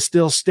the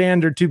still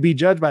standard to be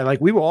judged by. Like,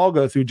 we will all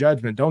go through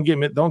judgment. Don't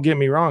get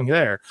me wrong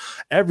there.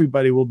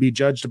 Everybody will be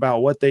judged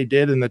about what they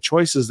did and the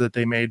choices that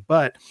they made.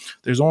 But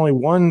there's only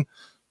one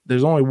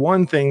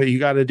thing that you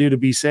got to do to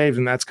be saved,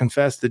 and that's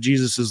confess that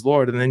Jesus is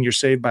Lord, and then you're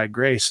saved by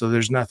grace. So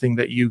there's nothing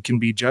that you can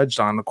be judged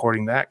on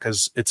according to that,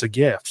 because it's a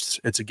gift.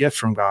 It's a gift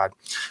from God.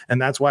 And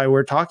that's why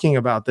we're talking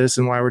about this,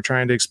 and why we're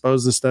trying to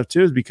expose this stuff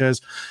too, is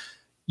because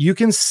you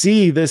can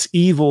see this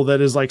evil that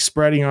is like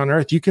spreading on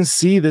earth. You can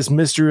see this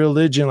mystery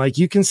religion. Like,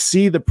 you can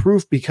see the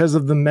proof because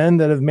of the men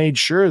that have made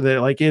sure that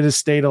like it has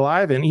stayed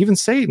alive. And even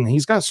Satan,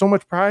 he's got so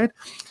much pride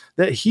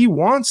that he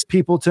wants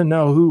people to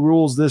know who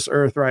rules this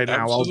earth right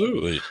now.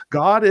 Absolutely.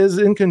 God is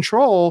in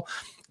control.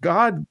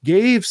 God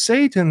gave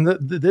Satan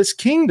this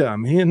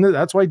kingdom. And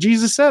that's why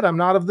Jesus said, I'm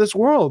not of this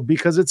world,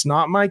 because it's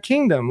not my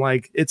kingdom.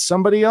 Like, it's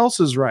somebody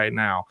else's right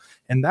now.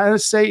 And that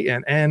is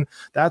Satan. And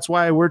that's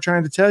why we're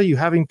trying to tell you,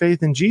 having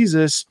faith in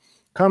Jesus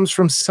comes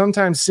from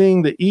sometimes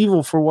seeing the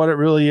evil for what it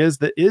really is,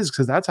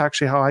 because that's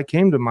actually how I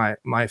came to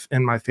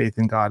my faith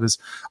in God, is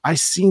I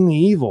seen the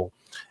evil,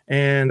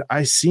 and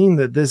I seen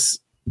that this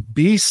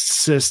beast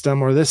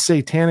system, or this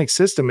satanic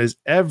system, is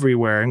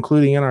everywhere,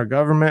 including in our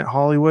government,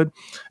 Hollywood.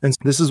 And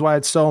this is why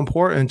it's so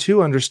important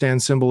to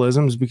understand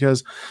symbolisms,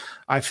 because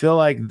I feel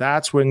like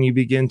that's when you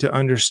begin to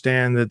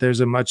understand that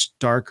there's a much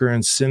darker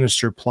and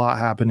sinister plot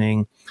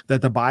happening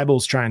that the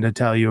Bible's trying to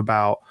tell you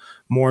about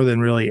more than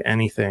really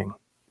anything.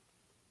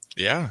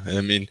 Yeah.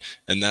 I mean,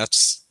 and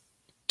that's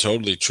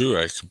totally true.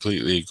 I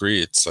completely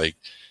agree. It's like,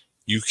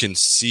 you can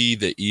see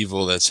the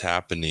evil that's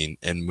happening.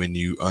 And when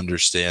you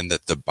understand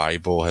that the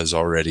Bible has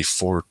already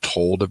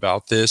foretold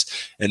about this,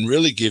 and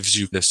really gives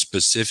you the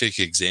specific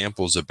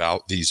examples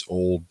about these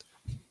old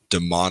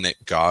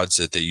demonic gods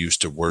that they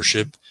used to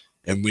worship.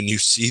 And when you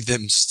see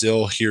them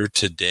still here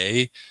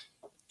today,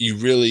 you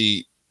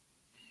really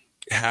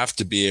have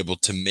to be able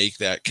to make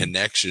that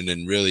connection.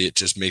 And really, it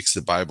just makes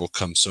the Bible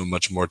come so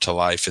much more to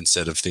life,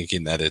 instead of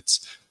thinking that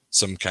it's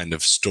some kind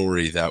of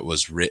story that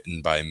was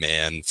written by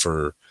man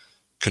for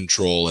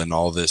control and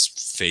all this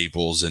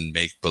fables and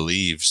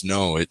make-believes.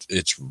 No,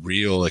 it's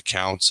real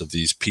accounts of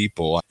these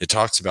people. It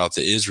talks about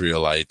the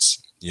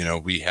Israelites.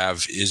 We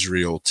have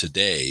Israel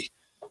today,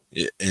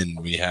 And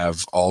we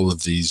have all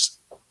of these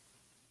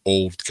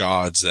old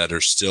gods that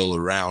are still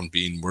around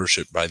being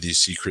worshipped by these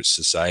secret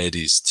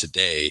societies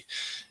today.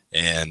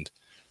 And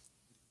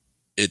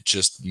it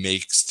just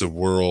makes the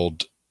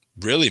world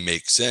really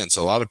make sense.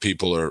 A lot of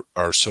people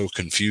are so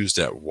confused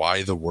at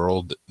why the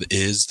world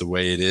is the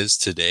way it is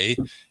today.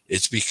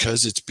 It's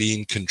because it's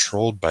being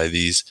controlled by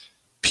these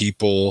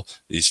people,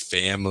 these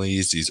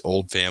families, these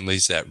old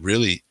families that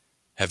really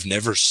have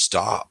never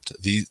stopped.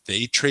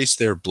 They trace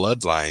their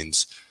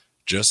bloodlines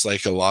just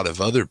like a lot of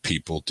other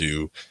people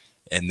do.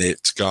 And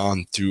it's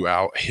gone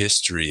throughout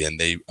history, and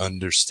they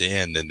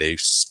understand, and they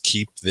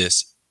keep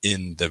this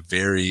in the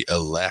very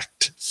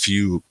elect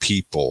few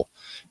people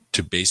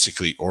to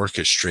basically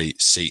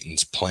orchestrate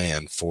Satan's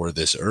plan for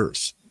this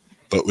earth,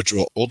 but which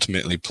will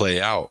ultimately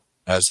play out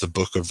as the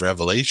book of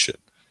Revelation.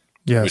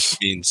 Yes. Which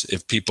means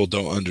if people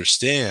don't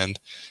understand,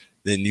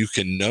 then you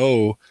can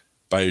know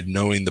by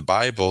knowing the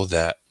Bible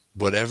that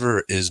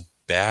whatever is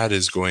bad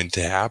is going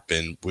to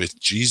happen with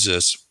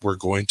Jesus, we're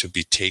going to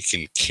be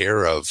taken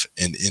care of.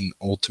 And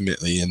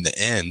ultimately in the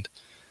end,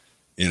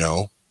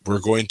 we're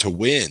going to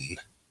win.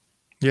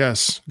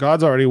 Yes,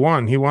 God's already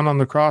won. He won on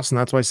the cross, and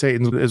that's why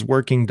Satan is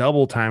working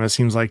double time, it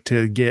seems like,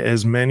 to get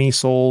as many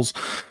souls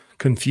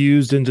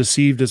confused and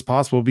deceived as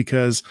possible,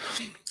 because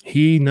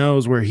he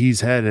knows where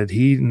he's headed.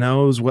 He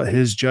knows what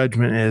his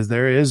judgment is.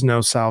 There is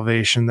no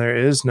salvation. There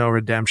is no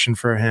redemption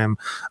for him.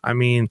 I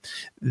mean,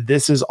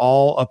 this is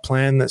all a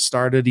plan that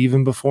started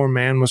even before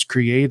man was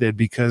created,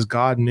 because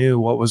God knew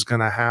what was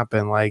going to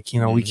happen. Like,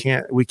 we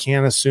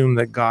can't assume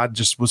that God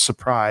just was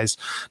surprised.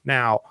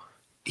 Now,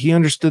 he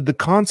understood the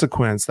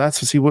consequence.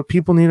 That's what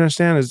people need to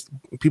understand is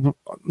people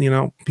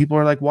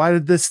are like, why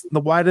did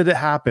it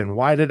happen?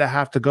 Why did it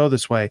have to go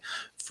this way?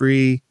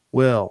 Free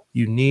will.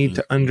 You need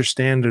to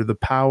understand that the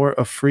power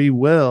of free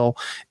will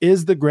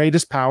is the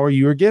greatest power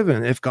you are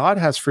given. If God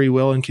has free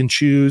will and can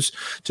choose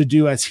to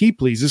do as he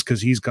pleases,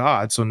 because he's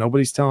God, so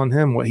nobody's telling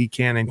him what he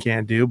can and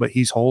can't do, but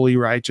he's holy,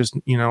 righteous,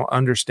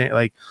 understand,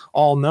 like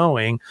all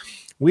knowing.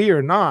 We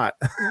are not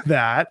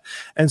that.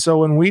 And so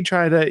when we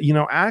try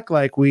to, act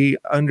like we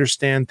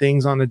understand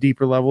things on a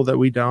deeper level that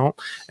we don't,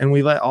 and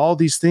we let all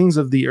these things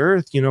of the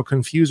earth,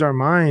 confuse our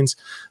minds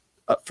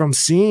from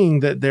seeing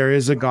that there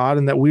is a God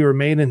and that we were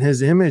made in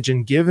his image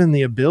and given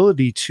the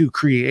ability to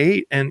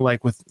create. And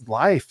like with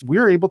life,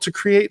 we're able to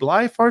create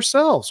life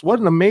ourselves. What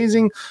an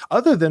amazing,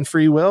 other than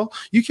free will,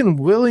 you can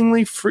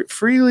willingly,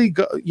 freely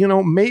go,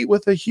 mate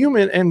with a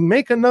human and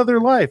make another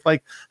life.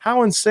 Like,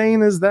 how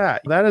insane is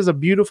that? That is a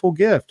beautiful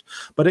gift,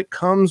 but it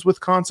comes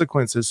with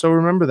consequences. So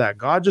remember that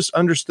God just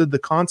understood the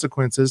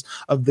consequences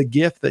of the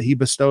gift that he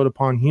bestowed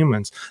upon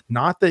humans.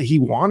 Not that he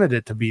wanted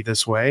it to be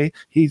this way.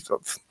 He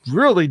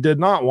really did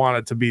not want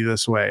it to be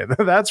this way.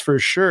 That's for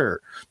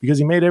sure, because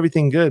he made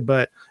everything good.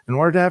 But in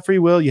order to have free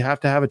will, you have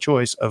to have a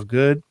choice of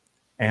good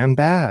and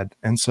bad.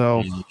 And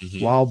so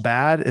while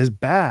bad is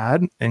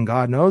bad, and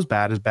God knows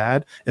bad is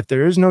bad, if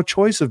there is no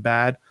choice of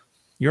bad,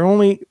 you're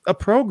only a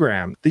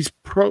program.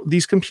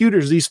 These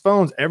computers, these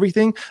phones,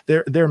 everything,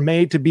 they're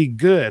made to be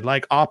good,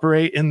 like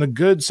operate in the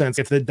good sense.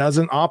 If it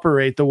doesn't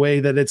operate the way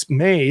that it's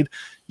made,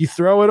 you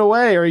throw it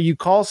away, or you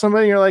call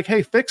somebody and you're like,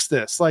 hey, fix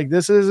this. Like,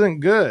 this isn't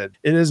good.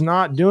 It is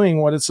not doing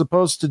what it's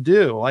supposed to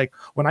do. Like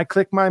when I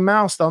click my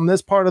mouse on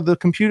this part of the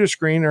computer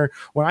screen, or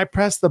when I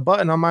press the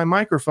button on my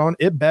microphone,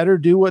 it better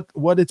do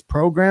what it's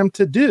programmed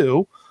to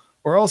do,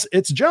 or else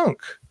it's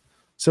junk.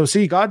 So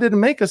see, God didn't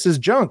make us as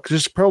junk,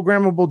 just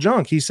programmable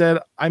junk. He said,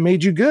 I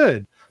made you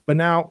good, but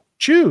now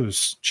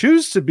choose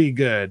to be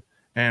good.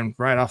 And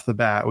right off the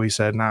bat, we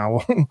said,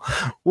 no,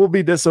 we'll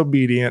be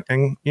disobedient.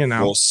 And,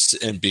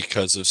 and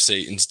because of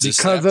Satan's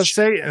deception. Because of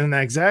Satan,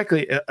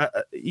 exactly.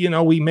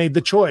 We made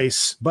the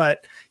choice,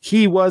 but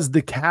he was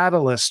the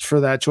catalyst for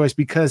that choice,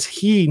 because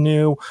he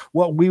knew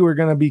what we were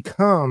going to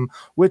become,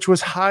 which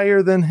was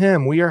higher than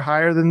him. We are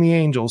higher than the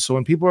angels. So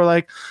when people are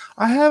like,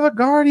 I have a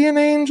guardian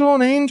angel,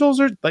 and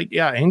angels are like,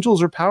 yeah,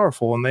 angels are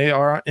powerful, and they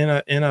are in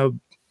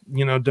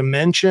a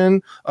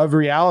dimension of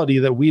reality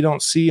that we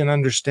don't see and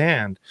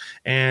understand.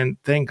 And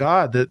thank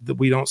God that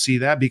we don't see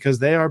that, because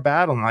they are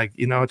battling. Like,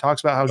 it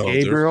talks about how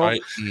Gabriel,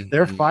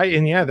 they're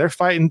fighting. Yeah, they're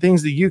fighting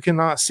things that you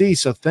cannot see.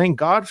 So thank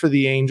God for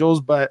the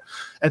angels. But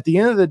at the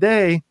end of the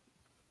day,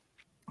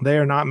 they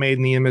are not made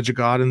in the image of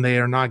God, and they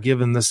are not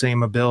given the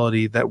same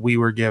ability that we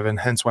were given.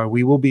 Hence why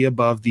we will be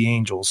above the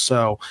angels.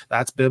 So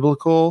that's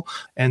biblical.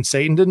 And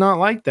Satan did not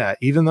like that,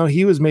 even though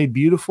he was made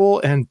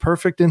beautiful and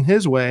perfect in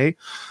his way.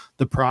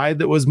 The pride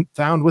that was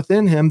found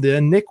within him, the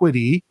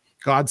iniquity,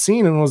 God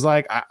seen and was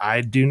like, I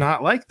do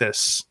not like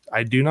this.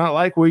 I do not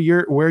like where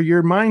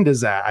your mind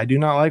is at. I do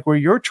not like where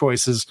your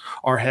choices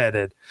are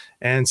headed.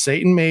 And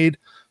Satan made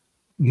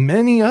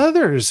many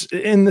others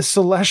in the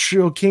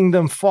celestial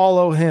kingdom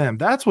follow him.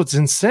 That's what's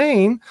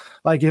insane.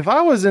 Like, if I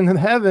was in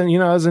heaven,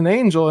 as an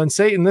angel, and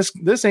Satan,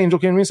 this angel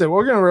came to me and said,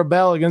 we're going to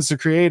rebel against the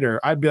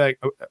creator, I'd be like,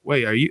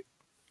 wait, are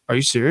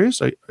you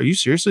serious? Are you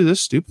seriously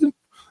this stupid?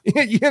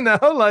 You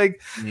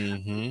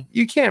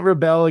can't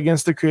rebel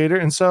against the creator.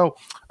 And so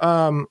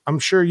I'm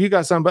sure you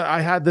got some, but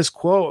I had this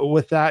quote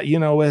with that,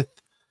 with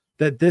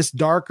that this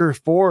darker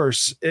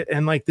force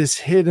and like this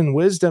hidden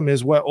wisdom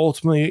is what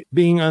ultimately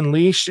being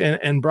unleashed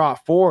and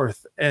brought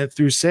forth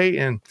through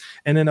Satan.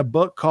 And in a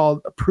book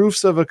called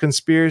Proofs of a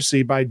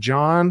Conspiracy by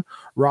John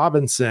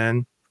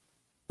Robinson,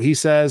 he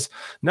says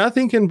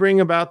nothing can bring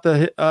this,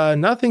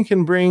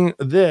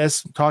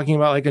 talking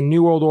about like a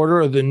new world order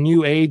or the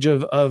new age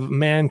of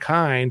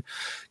mankind,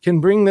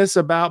 can bring this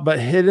about but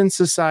hidden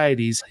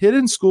societies.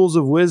 Hidden schools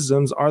of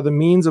wisdoms are the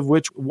means of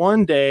which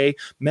one day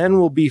men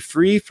will be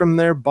free from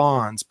their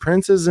bonds.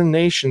 Princes and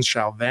nations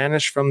shall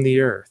vanish from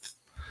the earth.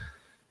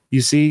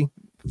 You see,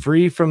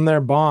 free from their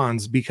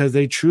bonds, because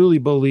they truly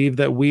believe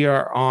that we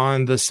are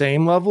on the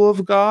same level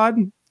of God,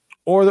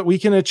 or that we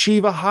can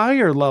achieve a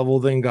higher level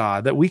than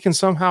God, that we can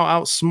somehow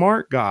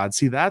outsmart God.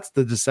 See, that's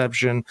the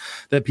deception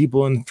that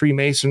people in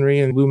Freemasonry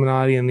and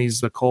Illuminati and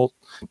these occult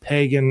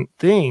pagan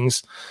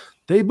things,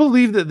 they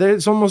believe that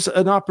there's almost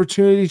an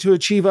opportunity to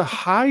achieve a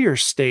higher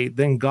state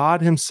than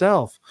God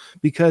himself,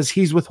 because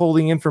he's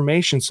withholding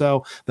information.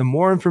 So the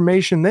more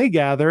information they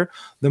gather,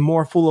 the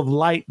more full of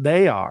light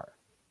they are.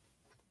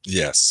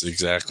 Yes,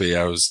 exactly.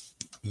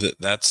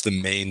 That's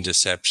the main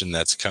deception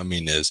that's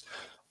coming is,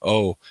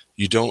 oh,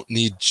 you don't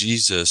need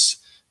Jesus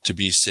to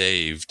be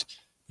saved.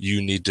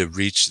 You need to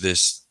reach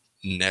this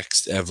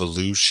next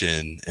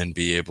evolution and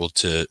be able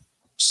to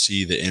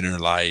see the inner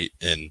light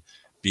and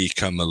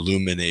become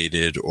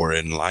illuminated or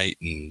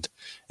enlightened.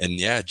 And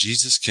yeah,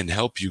 Jesus can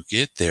help you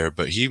get there,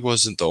 but he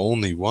wasn't the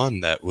only one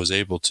that was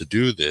able to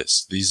do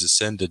this. These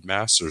ascended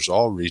masters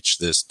all reached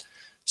this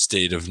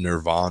state of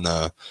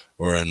nirvana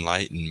or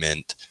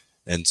enlightenment.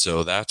 And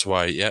so that's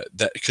why,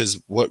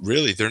 because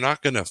they're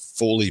not going to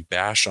fully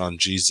bash on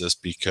Jesus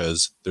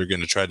because they're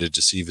going to try to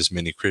deceive as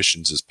many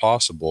Christians as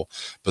possible,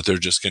 but they're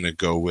just going to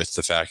go with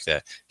the fact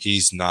that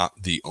he's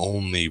not the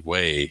only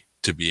way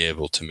to be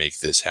able to make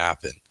this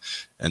happen.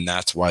 And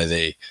that's why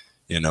they,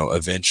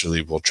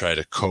 eventually will try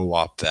to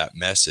co-opt that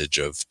message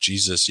of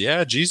Jesus.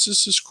 Yeah,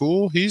 Jesus is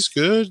cool. He's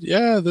good.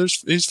 Yeah,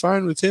 he's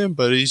fine with him,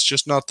 but he's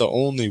just not the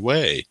only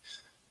way.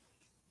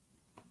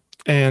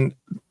 And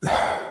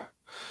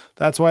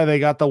that's why they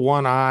got the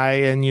one eye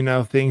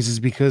and, things, is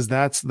because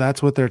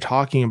that's what they're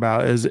talking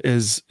about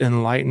is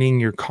enlightening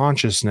your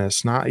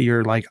consciousness, not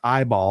your like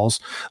eyeballs.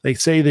 They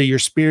say that your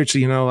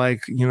spiritually,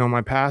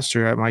 my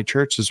pastor at my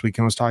church this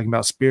weekend was talking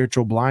about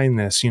spiritual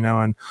blindness,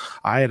 and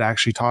I had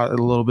actually taught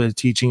a little bit of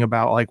teaching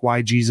about like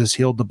why Jesus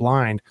healed the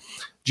blind.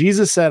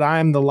 Jesus said, I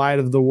am the light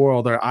of the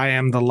world, or I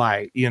am the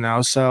light,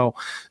 So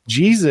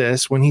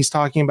Jesus, when he's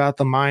talking about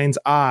the mind's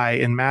eye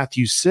in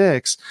Matthew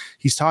 6,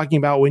 he's talking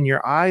about when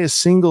your eye is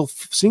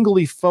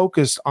singly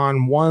focused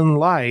on one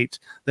light,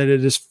 that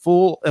it is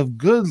full of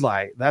good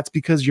light. That's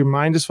because your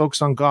mind is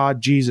focused on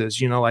God,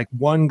 Jesus, like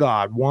one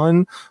God,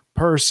 one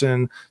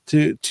person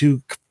to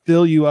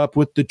fill you up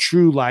with the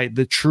true light,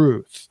 the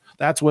truth.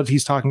 That's what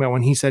he's talking about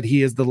when he said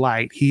he is the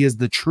light, he is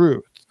the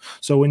truth.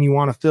 So when you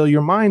want to fill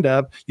your mind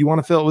up, you want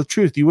to fill it with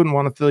truth. You wouldn't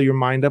want to fill your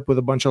mind up with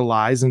a bunch of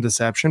lies and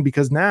deception,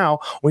 because now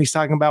when he's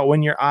talking about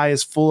when your eye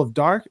is full of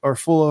dark or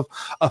full of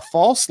a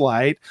false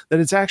light,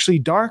 that it's actually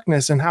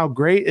darkness. And how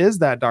great is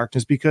that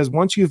darkness? Because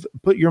once you've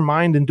put your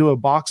mind into a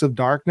box of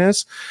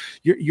darkness,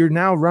 you're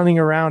now running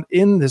around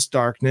in this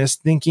darkness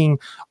thinking,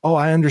 oh,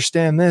 I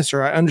understand this,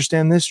 or I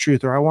understand this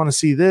truth, or I want to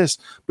see this,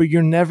 but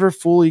you're never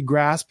fully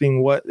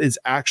grasping what is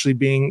actually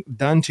being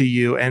done to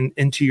you and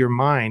into your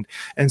mind.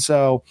 And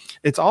so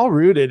it's all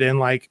rooted in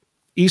like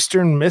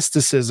Eastern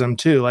mysticism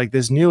too, like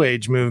this new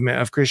age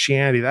movement of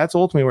Christianity. That's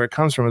ultimately where it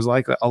comes from, is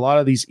like a lot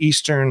of these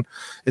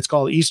it's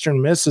called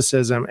Eastern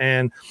mysticism.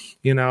 And,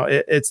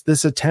 it's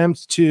this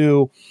attempt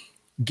to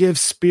give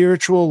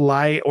spiritual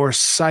light or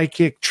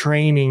psychic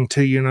training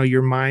to,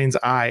 your mind's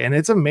eye. And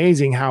it's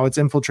amazing how it's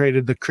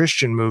infiltrated the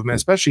Christian movement,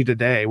 especially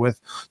today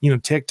with,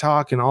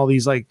 TikTok and all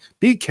these, like,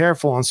 be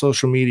careful on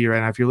social media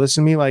right now. If you're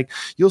listening to me, like,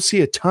 you'll see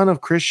a ton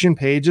of Christian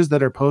pages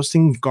that are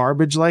posting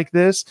garbage like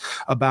this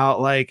about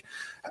like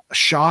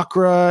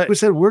chakra. We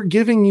said, we're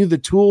giving you the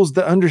tools,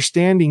 the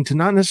understanding to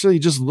not necessarily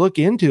just look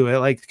into it,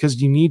 like, because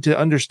you need to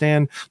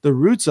understand the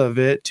roots of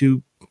it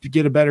to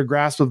get a better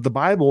grasp of the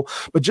Bible.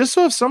 But just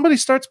so if somebody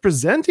starts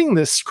presenting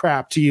this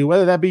crap to you,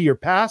 whether that be your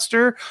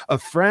pastor, a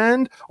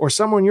friend, or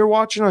someone you're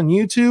watching on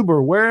YouTube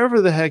or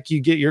wherever the heck you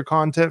get your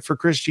content for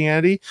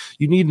Christianity,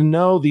 you need to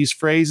know these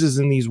phrases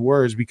and these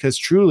words, because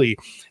truly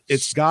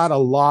it's got a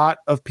lot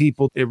of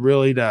people. It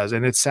really does.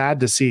 And it's sad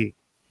to see.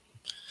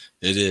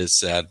 It is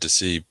sad to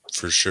see,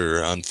 for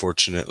sure.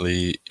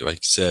 Unfortunately, like you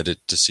said, it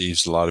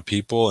deceives a lot of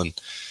people. And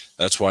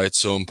that's why it's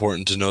so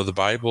important to know the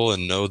Bible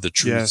and know the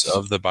truths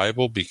of the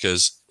Bible,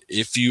 because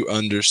if you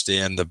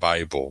understand the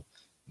Bible,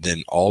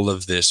 then all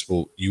of this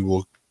you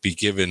will be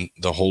given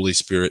the Holy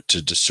Spirit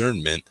to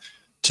discernment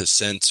to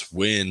sense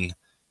when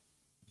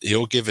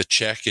he'll give a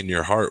check in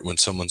your heart when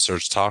someone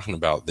starts talking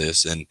about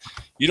this. And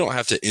you don't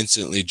have to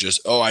instantly just,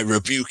 oh, I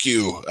rebuke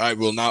you, I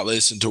will not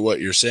listen to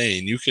what you're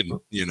saying. You can,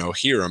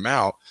 hear them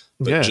out,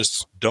 but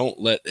just don't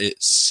let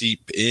it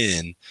seep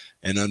in,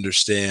 and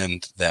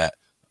understand that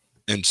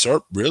and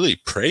start really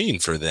praying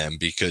for them,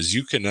 because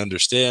you can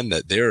understand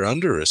that they're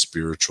under a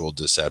spiritual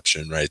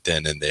deception right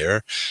then and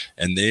there,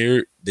 and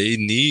they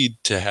need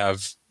to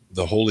have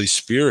the Holy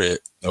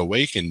Spirit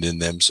awakened in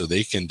them so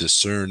they can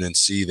discern and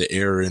see the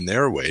error in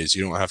their ways.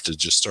 You don't have to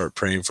just start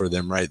praying for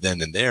them right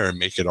then and there and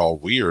make it all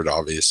weird,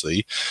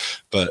 obviously.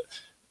 But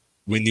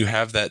when you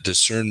have that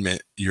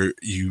discernment, we're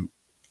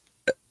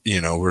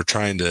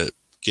trying to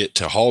get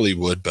to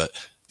Hollywood, but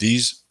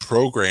these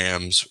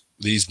programs,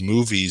 these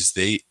movies,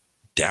 they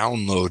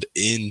download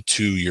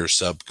into your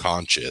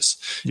subconscious.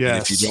 Yes.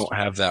 And if you don't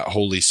have that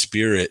Holy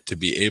Spirit to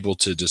be able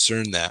to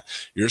discern that,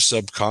 your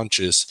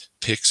subconscious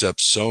picks up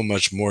so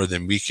much more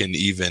than we can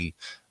even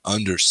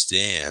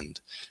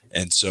understand.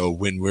 And so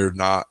when we're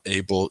not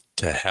able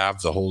to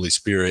have the Holy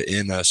Spirit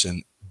in us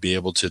and be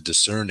able to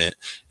discern it,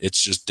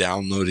 it's just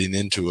downloading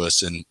into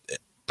us, and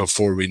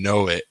before we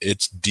know it,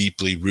 it's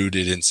deeply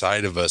rooted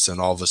inside of us,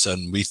 and all of a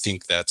sudden we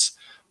think that's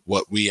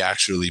what we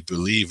actually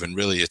believe, and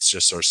really it's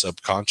just our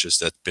subconscious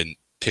that's been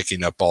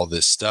picking up all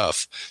this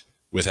stuff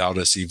without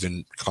us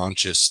even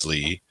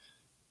consciously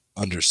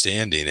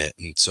understanding it.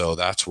 And so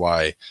that's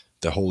why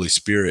the Holy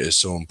Spirit is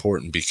so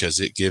important, because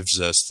it gives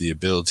us the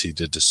ability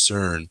to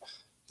discern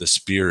the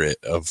spirit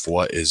of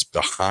what is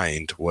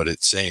behind what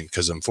it's saying.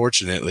 Because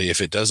unfortunately, if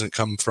it doesn't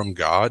come from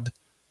God,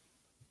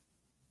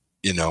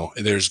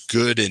 there's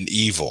good and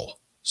evil.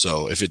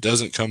 So if it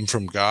doesn't come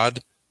from God,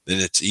 then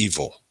it's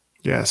evil.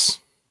 Yes.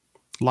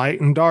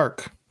 Light and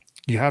dark.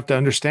 You have to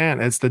understand,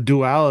 it's the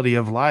duality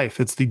of life.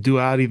 It's the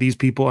duality these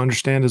people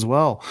understand as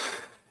well.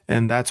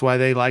 And that's why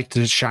they like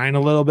to shine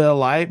a little bit of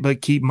light,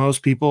 but keep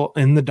most people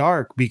in the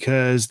dark,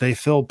 because they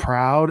feel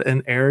proud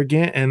and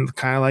arrogant, and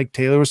kind of like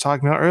Taylor was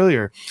talking about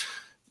earlier.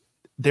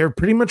 They're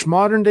pretty much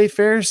modern day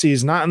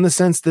Pharisees, not in the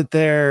sense that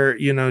they're,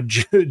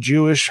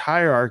 Jewish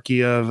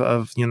hierarchy of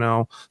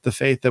the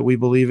faith that we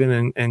believe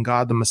in and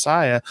God the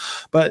Messiah,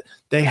 but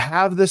they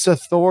have this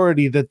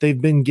authority that they've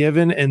been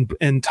given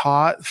and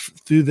taught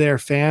through their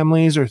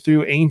families or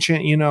through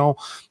ancient,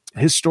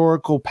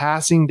 historical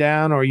passing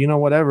down, or,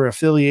 whatever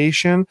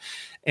affiliation.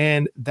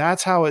 And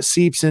that's how it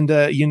seeps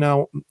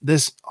into,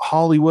 this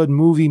Hollywood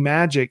movie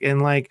magic,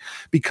 and like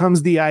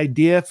becomes the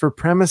idea for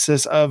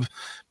premises of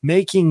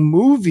making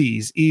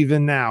movies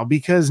even now,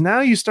 because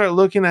now you start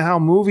looking at how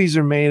movies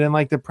are made and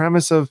like the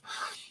premise of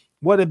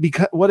what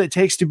it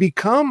takes to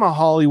become a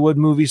Hollywood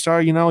movie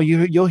star.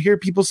 You'll hear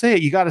people say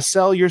it, you got to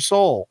sell your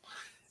soul.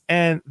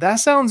 And that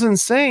sounds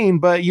insane,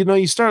 but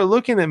you start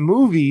looking at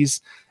movies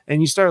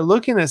and you start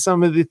looking at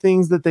some of the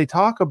things that they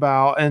talk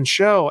about and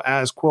show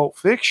as quote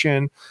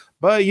fiction,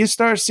 but you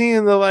start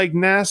seeing the like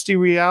nasty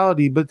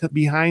reality but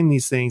behind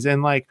these things.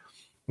 And like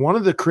one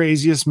of the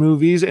craziest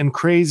movies and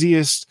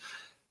craziest,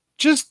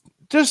 just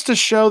to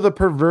show the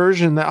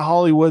perversion that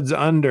Hollywood's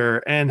under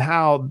and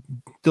how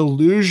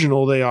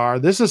delusional they are.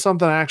 This is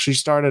something I actually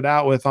started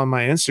out with on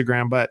my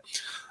Instagram, but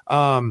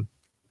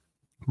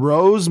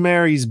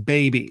Rosemary's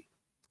Baby.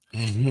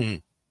 Mm-hmm.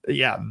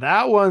 Yeah,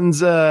 that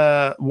one's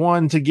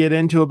one to get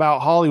into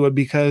about Hollywood,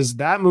 because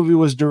that movie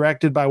was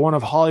directed by one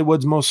of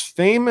Hollywood's most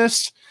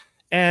famous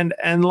and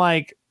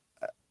like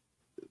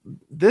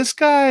this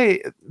guy,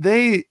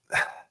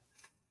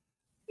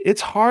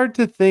 it's hard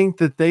to think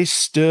that they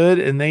stood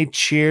and they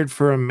cheered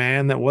for a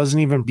man that wasn't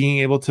even being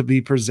able to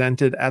be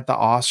presented at the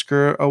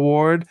Oscar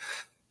award,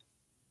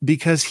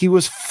 because he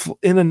was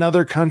in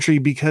another country,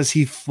 because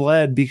he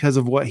fled because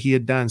of what he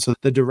had done. So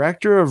the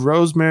director of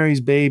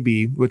Rosemary's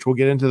Baby, which we'll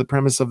get into the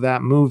premise of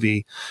that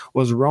movie,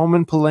 was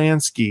Roman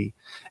Polanski.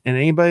 And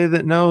anybody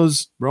that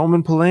knows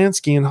Roman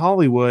Polanski in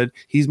Hollywood,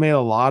 he's made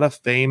a lot of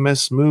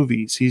famous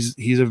movies.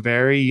 He's a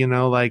very,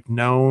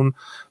 known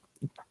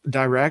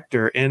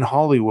director in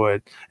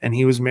Hollywood, and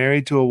he was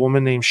married to a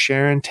woman named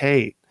Sharon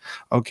Tate.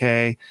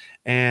 Okay.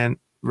 And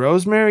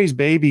Rosemary's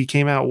Baby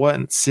came out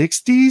in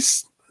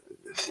 60s?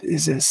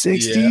 Is it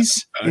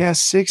 60s? Yeah,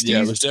 60s.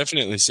 Yeah, it was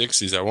definitely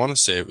 60s. I want to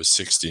say it was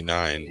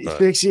 69.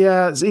 But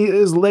it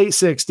was late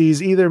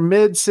 60s, either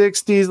mid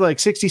 60s, like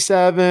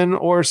 67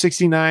 or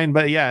 69.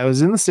 But yeah, it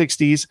was in the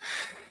 60s.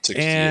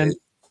 68.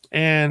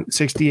 And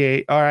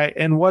 68. All right.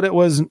 And what it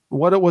was,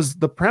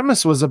 the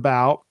premise was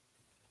about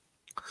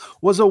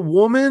was a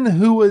woman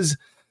who was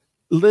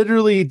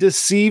literally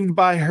deceived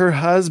by her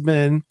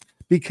husband,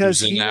 because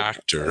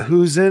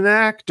who's an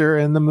actor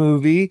in the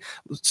movie.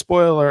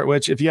 Spoiler,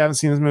 which if you haven't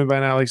seen this movie by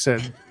now, like I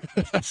said,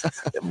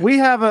 we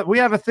have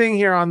a thing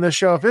here on this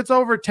show. If it's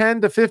over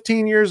 10 to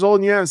 15 years old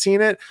and you haven't seen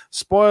it,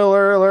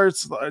 spoiler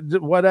alerts,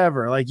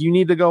 whatever. Like, you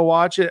need to go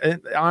watch it. And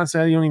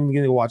honestly, you don't even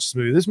need to watch this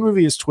movie. This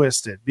movie is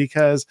twisted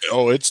because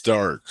it's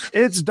dark.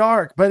 It's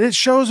dark, but it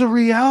shows a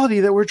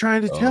reality that we're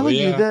trying to tell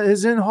you that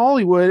is in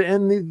Hollywood.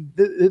 And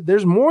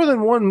there's more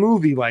than one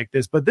movie like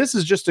this, but this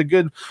is just a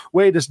good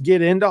way to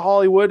get into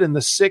Hollywood and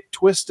the sick,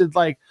 twisted,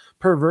 like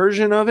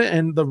perversion of it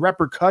and the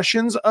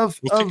repercussions of.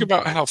 Think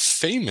about how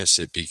famous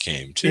it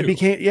became too. It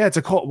became, it's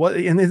a cult. What,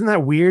 and isn't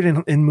that weird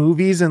in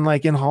movies and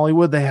like in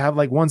Hollywood, they have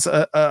like once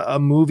a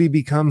movie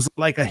becomes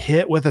like a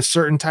hit with a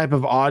certain type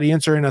of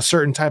audience or in a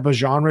certain type of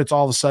genre, it's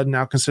all of a sudden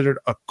now considered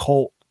a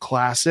cult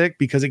classic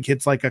because it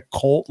gets like a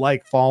cult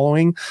like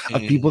following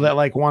of people that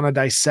like want to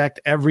dissect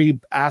every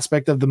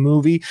aspect of the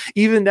movie,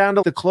 even down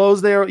to the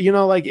clothes there. You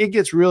know, like it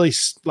gets really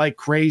like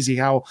crazy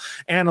how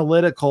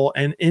analytical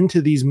and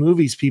into these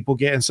movies people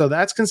get. And so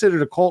that's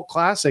considered a cult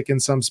classic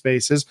in some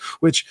spaces,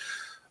 which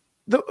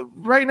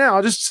right now,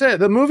 I'll just say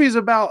the movie's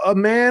about a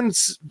man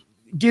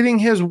getting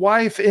his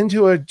wife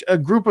into a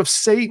group of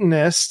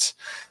Satanists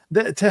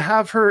to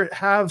have her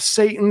have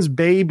Satan's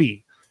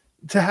baby,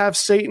 to have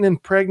Satan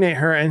impregnate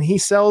her, and he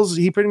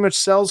pretty much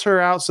sells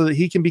her out so that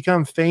he can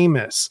become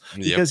famous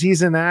because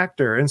he's an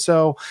actor. And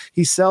so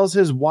he sells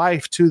his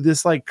wife to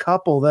this like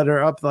couple that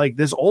are up like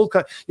this old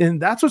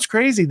and that's what's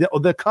crazy.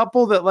 The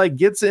couple that like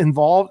gets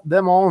involved,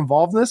 them all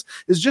involved in this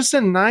is just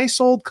a nice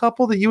old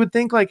couple that you would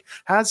think like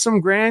has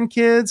some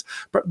grandkids.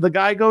 But the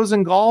guy goes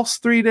and golfs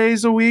 3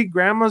 days a week.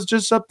 Grandma's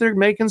just up there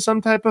making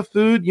some type of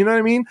food. You know what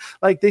I mean?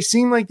 Like they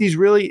seem like these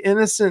really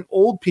innocent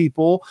old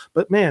people,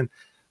 but man,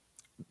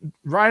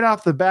 right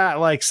off the bat,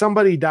 like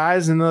somebody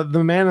dies and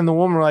the man and the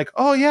woman are like,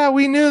 oh yeah,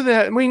 we knew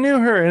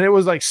her. And it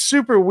was like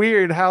super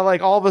weird how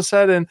like all of a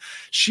sudden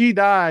she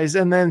dies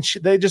and then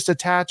they just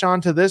attach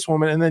onto this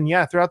woman. And then,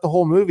 yeah, throughout the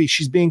whole movie,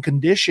 she's being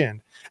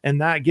conditioned. And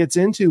that gets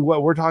into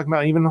what we're talking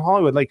about, even in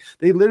Hollywood. Like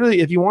they literally,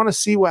 if you want to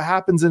see what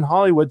happens in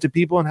Hollywood to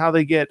people and how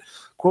they get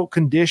quote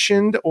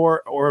conditioned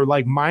or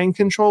like mind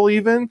control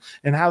even,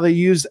 and how they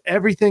use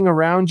everything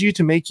around you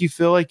to make you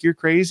feel like you're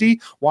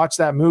crazy, watch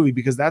that movie,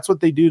 because that's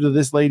what they do to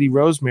this lady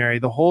Rosemary.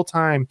 The whole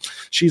time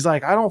she's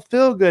like, I don't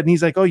feel good. And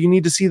he's like, oh, you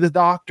need to see the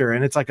doctor.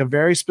 And it's like a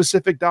very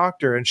specific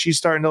doctor. And she's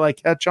starting to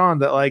like catch on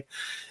that like,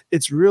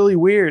 it's really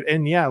weird.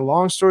 And yeah,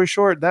 long story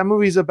short, that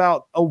movie's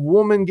about a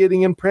woman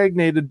getting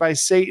impregnated by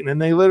Satan.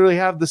 And they literally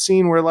have the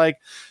scene where like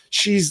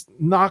she's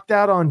knocked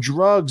out on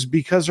drugs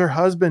because her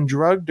husband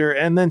drugged her.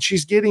 And then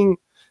she's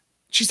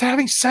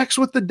having sex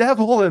with the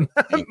devil in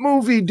that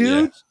movie,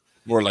 dude. Yeah.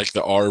 More like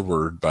the R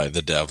word by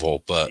the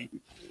devil, but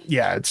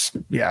it's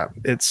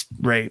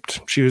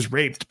raped. She was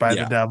raped by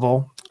the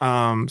devil.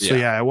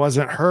 It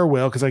wasn't her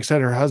will, because like I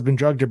said, her husband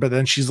drugged her, but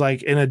then she's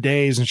like in a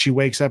daze and she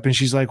wakes up and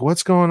she's like,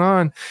 what's going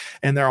on?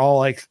 And they're all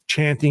like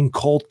chanting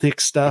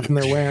cultic stuff and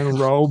they're wearing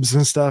robes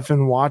and stuff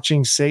and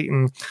watching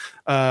Satan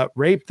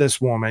rape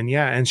this woman.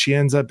 Yeah. And she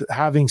ends up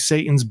having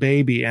Satan's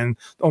baby. And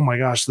oh my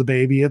gosh, the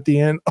baby at the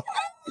end.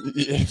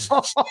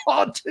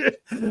 Oh,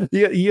 dude.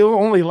 You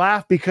only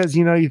laugh because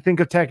you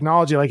think of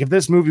technology. Like if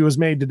this movie was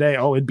made today,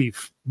 it'd be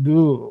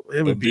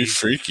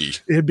freaky.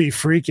 It'd be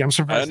freaky. I'm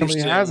surprised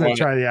somebody hasn't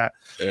tried that.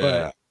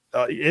 Yeah.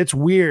 But it's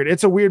weird.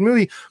 It's a weird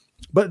movie.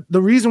 But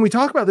the reason we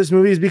talk about this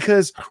movie is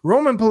because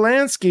Roman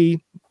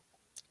Polanski.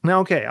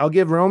 Now, okay, I'll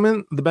give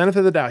Roman the benefit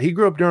of the doubt. He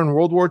grew up during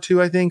World War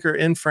II, I think, or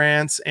in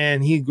France,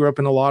 and he grew up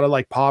in a lot of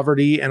like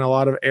poverty and a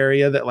lot of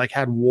area that like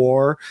had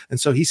war. And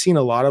so he's seen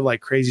a lot of like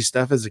crazy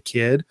stuff as a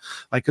kid.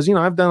 Like, because,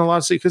 I've done a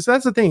lot of, because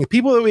that's the thing.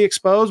 People that we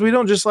expose, we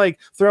don't just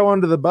like throw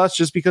under the bus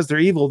just because they're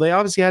evil. They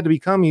obviously had to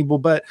become evil.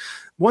 But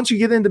once you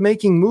get into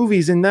making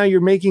movies and now you're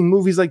making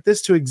movies like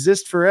this to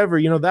exist forever,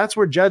 that's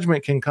where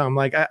judgment can come.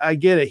 Like, I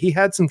get it. He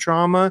had some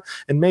trauma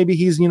and maybe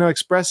he's,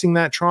 expressing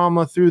that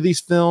trauma through these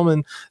film.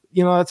 And,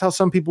 that's how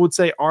some people would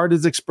say art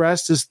is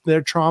expressed, is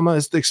their trauma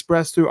is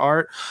expressed through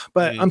art.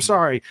 But I'm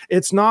sorry,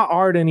 it's not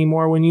art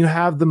anymore when you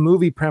have the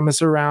movie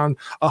premise around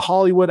a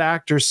Hollywood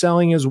actor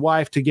selling his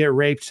wife to get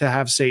raped to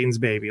have Satan's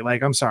baby.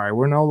 Like, I'm sorry,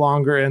 we're no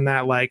longer in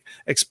that like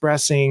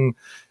expressing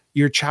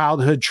your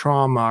childhood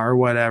trauma or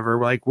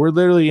whatever. Like we're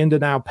literally into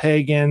now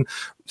pagan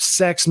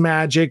sex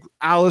magic,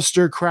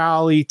 Aleister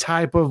Crowley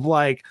type of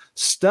like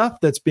stuff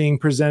that's being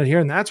presented here.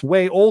 And that's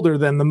way older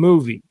than the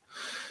movie.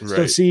 Right.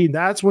 So see,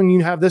 that's when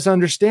you have this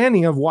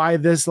understanding of why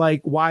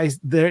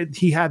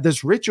he had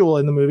this ritual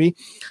in the movie.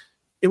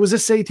 It was a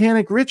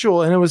satanic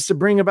ritual and it was to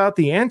bring about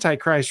the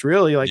Antichrist,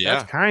 really. Like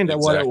that's kind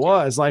of what it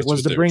was. Like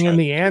was to bring in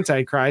the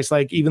Antichrist,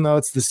 like even though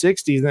it's the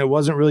 60s and it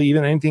wasn't really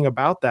even anything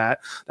about that.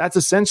 That's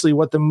essentially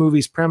what the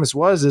movie's premise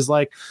was, is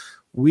like,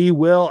 we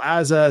will,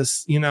 as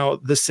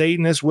the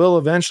Satanists will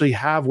eventually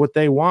have what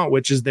they want,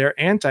 which is their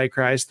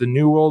Antichrist, the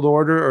New World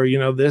Order,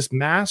 or, this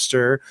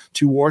master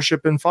to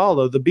worship and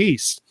follow the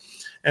beast.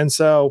 And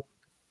so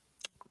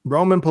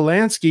Roman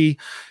Polanski,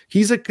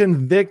 he's a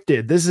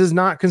convicted, this is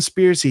not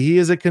conspiracy, he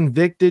is a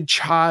convicted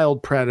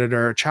child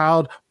predator,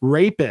 child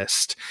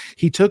rapist.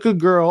 He took a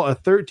girl, a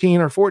 13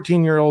 or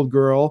 14-year-old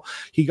girl,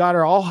 he got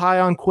her all high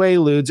on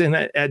Quaaludes, and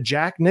at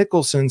Jack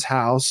Nicholson's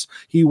house,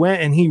 he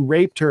went and he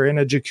raped her in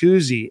a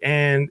jacuzzi,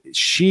 and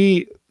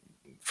she,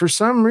 for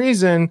some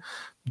reason,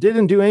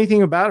 didn't do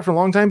anything about it for a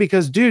long time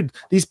because, dude,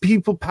 these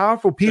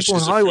powerful people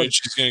in Hollywood,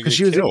 she's going to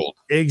get killed.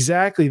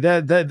 Exactly.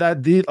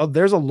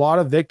 There's a lot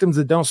of victims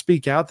that don't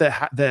speak out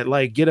that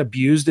like get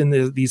abused in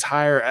these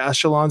higher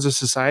echelons of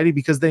society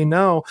because they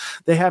know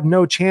they have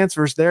no chance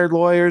versus their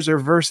lawyers or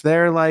versus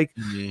their like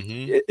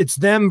it's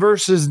them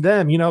versus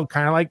them.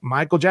 Kind of like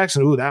Michael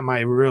Jackson. Ooh, that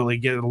might really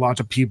get a lot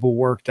of people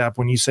worked up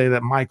when you say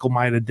that Michael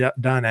might have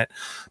done it,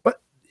 but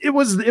it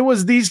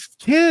was these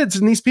kids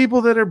and these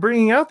people that are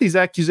bringing out these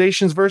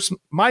accusations versus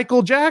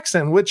Michael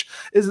Jackson, which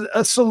is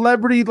a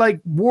celebrity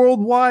like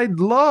worldwide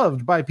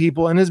loved by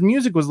people, and his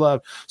music was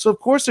loved. So of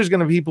course there's going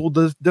to be people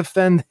to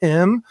defend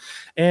him,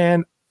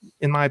 and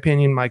in my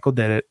opinion, Michael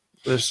did it.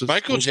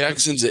 Michael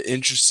Jackson's an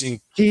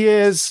interesting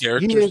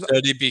character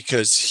study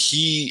because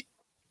he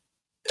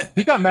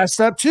got messed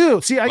up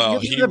too. See,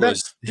 he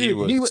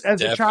was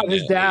as a child,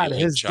 his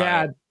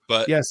dad.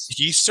 But yes,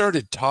 he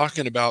started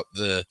talking about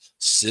the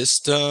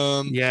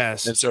system.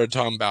 Yes. And started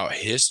talking about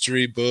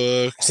history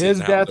books. His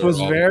death was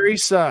very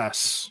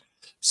sus.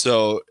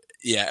 So,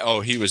 yeah. Oh,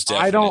 he was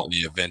definitely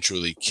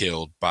eventually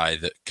killed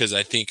because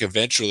I think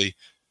eventually,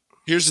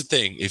 here's the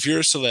thing. If you're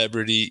a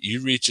celebrity,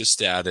 you reach a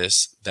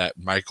status that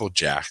Michael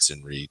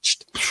Jackson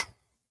reached.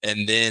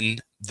 And then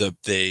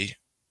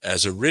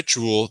as a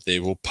ritual, they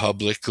will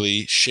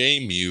publicly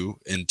shame you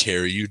and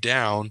tear you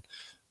down.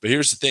 But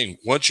here's the thing.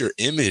 Once your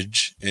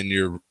image and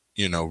your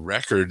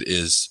record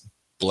is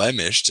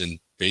blemished and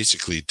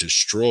basically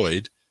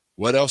destroyed,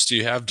 what else do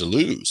you have to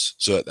lose?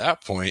 So at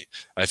that point,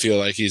 I feel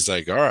like he's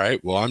like, all right,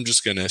 well, I'm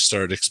just going to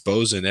start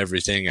exposing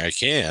everything I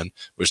can,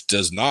 which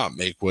does not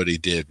make what he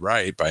did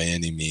right by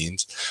any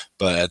means.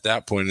 But at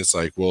that point, it's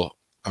like, well,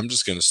 I'm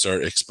just going to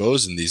start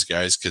exposing these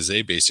guys because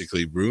they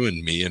basically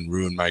ruined me and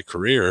ruined my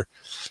career.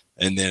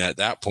 And then at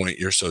that point,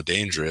 you're so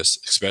dangerous,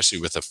 especially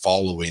with a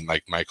following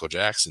like Michael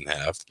Jackson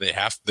that's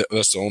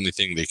the only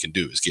thing they can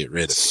do is get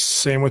rid of it.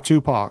 Same with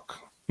Tupac.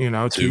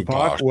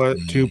 Tupac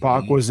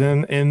was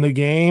in the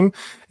game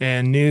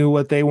and knew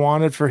what they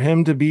wanted for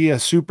him to be a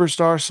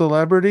superstar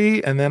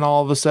celebrity. And then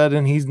all of a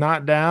sudden he's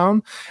not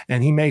down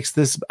and he makes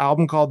this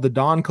album called the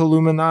Don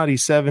Illuminati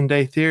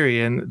 7-Day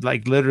Theory and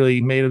like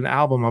literally made an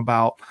album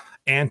about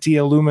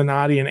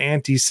anti-Illuminati and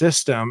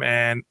anti-system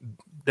and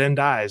then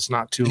dies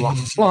not too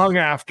long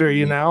after,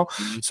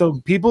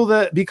 So people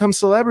that become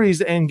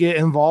celebrities and get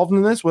involved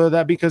in this, whether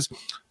that because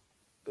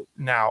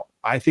now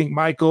I think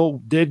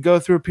Michael did go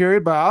through a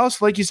period, but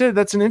also, like you said,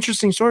 that's an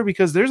interesting story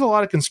because there's a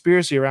lot of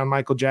conspiracy around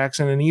Michael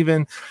Jackson. And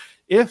even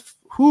if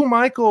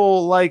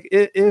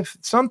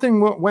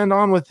something went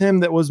on with him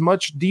that was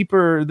much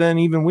deeper than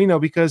even we know,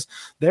 because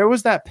there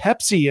was that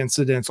Pepsi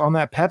incident on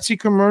that Pepsi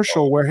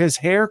commercial where his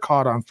hair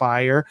caught on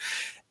fire.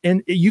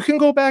 And you can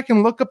go back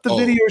and look up the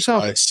video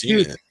yourself. I've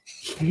seen it.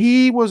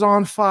 He was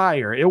on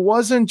fire. It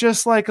wasn't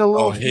just like a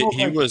little.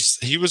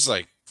 He was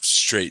like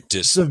straight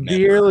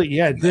severely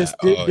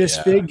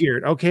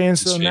disfigured. Okay, and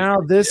so now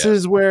this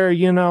is where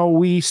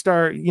we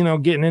start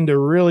getting into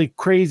really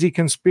crazy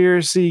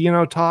conspiracy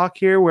talk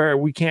here where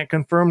we can't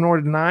confirm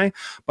nor deny,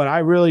 but I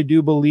really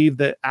do believe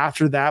that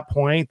after that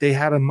point they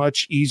had a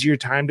much easier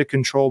time to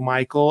control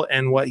Michael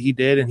and what he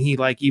did, and he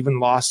like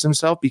even lost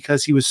himself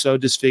because he was so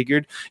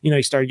disfigured.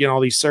 He started getting all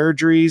these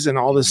surgeries and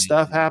all this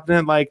stuff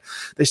happening, like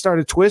they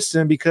started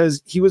twisting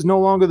because he was no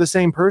longer the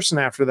same person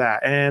after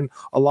that. And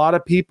a lot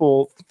of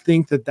people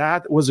think that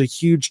was a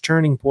huge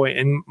turning point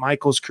in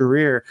Michael's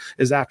career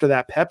is after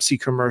that Pepsi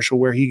commercial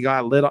where he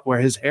got where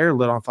his hair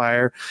lit on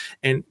fire,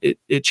 and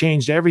it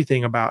changed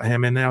everything about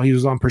him. And now he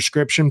was on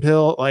prescription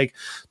pill,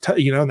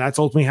 and that's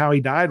ultimately how he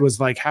died, was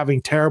like having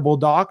terrible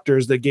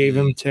doctors that gave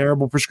him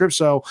terrible prescriptions.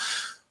 So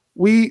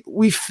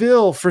we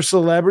feel for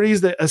celebrities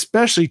that,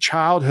 especially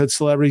childhood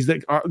celebrities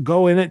that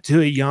go in it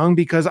to it young,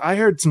 because I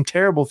heard some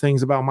terrible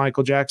things about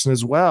Michael Jackson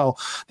as well,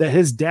 that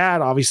his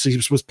dad obviously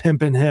was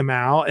pimping him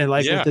out and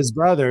with his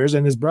brothers,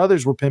 and his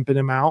brothers were pimping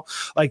him out.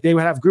 Like they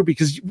would have group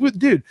because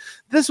dude,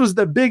 this was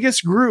the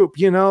biggest group,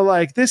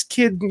 like this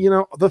kid,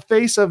 the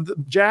face of the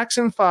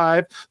Jackson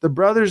 5, the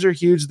brothers are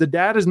huge. The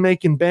dad is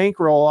making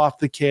bankroll off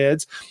the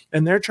kids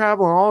and they're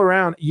traveling all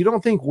around. You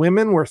don't think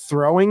women were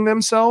throwing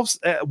themselves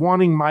at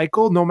wanting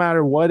Michael, no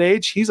matter what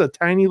age? He's a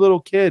tiny little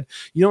kid.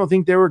 You don't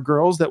think there were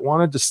girls that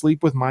wanted to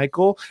sleep with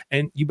Michael?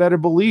 And you better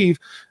believe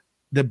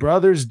the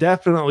brothers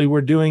definitely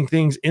were doing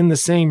things in the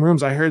same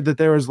rooms. I heard that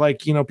there was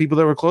people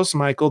that were close to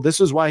Michael. This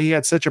is why he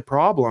had such a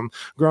problem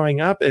growing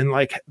up and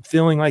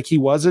feeling like he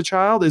was a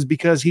child, is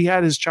because he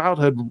had his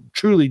childhood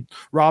truly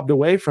robbed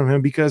away from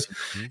him. Because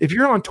if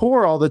you're on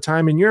tour all the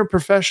time and you're a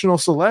professional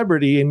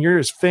celebrity and you're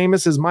as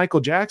famous as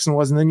Michael Jackson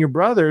was, and then your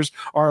brothers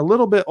are a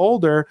little bit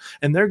older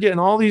and they're getting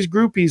all these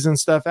groupies and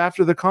stuff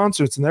after the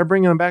concerts and they're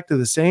bringing them back to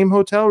the same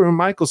hotel room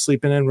Michael's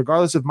sleeping in,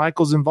 regardless if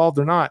Michael's involved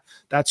or not,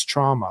 that's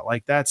trauma.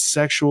 That's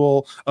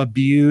sexual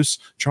abuse,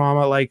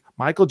 trauma. Like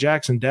Michael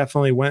Jackson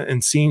definitely went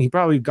and he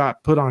probably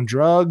got put on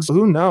drugs.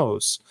 Who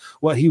knows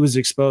what he was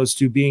exposed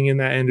to being in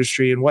that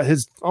industry and what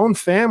his own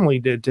family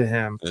did to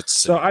him.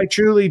 So I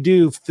truly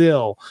do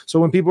feel. So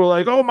when people are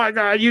like, oh my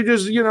God, you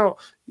just,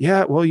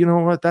 yeah, well, you know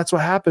what? That's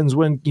what happens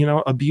when,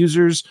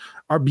 abusers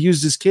are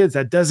abused as kids.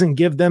 That doesn't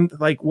give them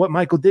what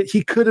Michael did.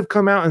 He could have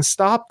come out and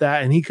stopped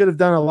that, and he could have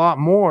done a lot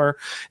more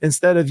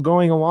instead of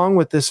going along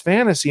with this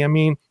fantasy. I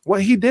mean,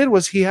 what he did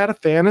was he had a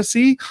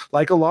fantasy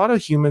like a lot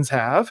of humans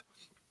have,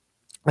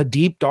 a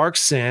deep, dark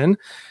sin,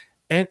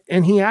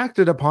 and he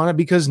acted upon it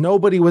because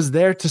nobody was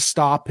there to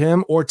stop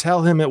him or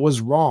tell him it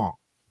was wrong.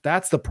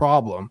 That's the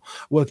problem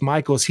with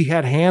Michaels. He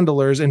had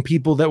handlers and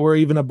people that were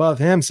even above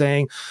him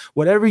saying,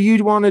 whatever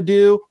you want to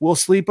do, we'll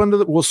sweep under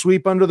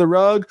the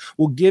rug.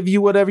 We'll give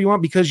you whatever you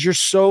want because you're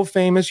so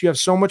famous. You have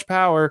so much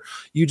power.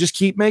 You just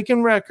keep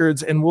making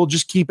records and we'll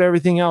just keep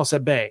everything else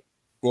at bay.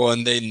 Well,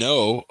 and they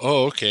know,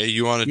 oh, okay,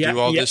 you want to do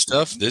all this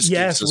stuff? This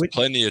gives us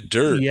plenty of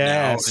dirt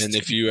now. And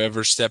if you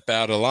ever step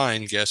out of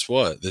line, guess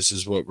what? This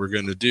is what we're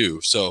going to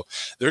do. So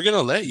they're going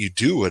to let you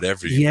do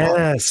whatever you want.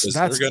 Yes, it's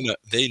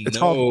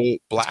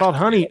called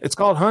honey. It's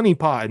called honey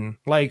potting.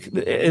 Like,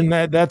 and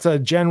that's a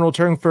general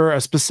term for a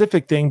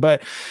specific thing,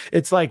 but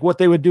it's like what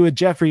they would do with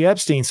Jeffrey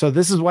Epstein. So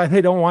this is why they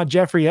don't want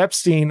Jeffrey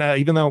Epstein,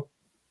 even though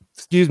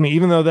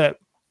that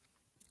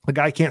the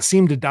guy can't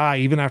seem to die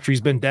even after he's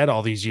been dead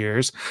all these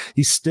years.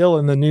 He's still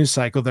in the news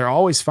cycle. They're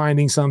always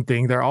finding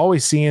something. They're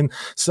always seeing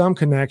some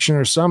connection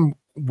or some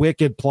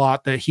wicked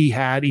plot that he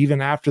had even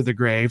after the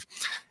grave.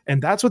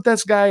 And that's what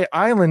this guy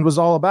Island was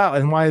all about,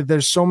 and why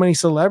there's so many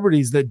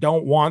celebrities that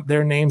don't want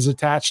their names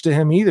attached to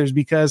him either, is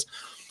because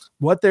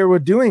what they were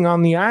doing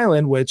on the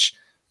island, which,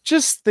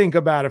 just think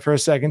about it for a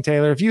second,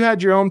 Taylor. If you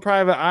had your own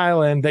private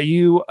island that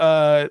you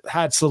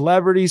had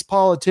celebrities,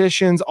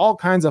 politicians, all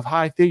kinds of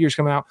high figures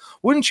coming out,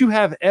 wouldn't you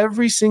have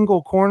every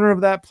single corner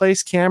of that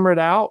place cameraed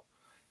out?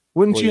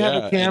 Wouldn't you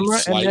have a camera?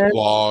 And flight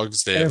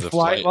logs. They have the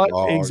flight logs.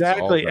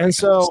 Exactly. And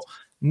so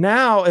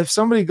now if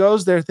somebody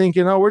goes there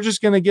thinking, oh, we're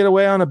just going to get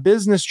away on a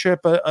business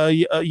trip,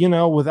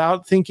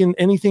 without thinking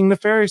anything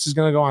nefarious is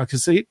going to go on,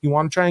 because you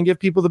want to try and give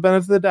people the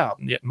benefit of the doubt.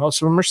 Yeah, most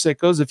of them are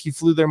sickos. If you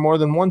flew there more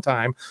than one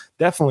time,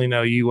 definitely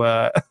know you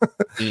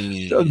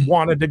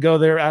wanted to go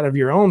there out of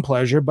your own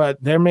pleasure.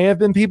 But there may have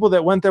been people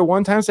that went there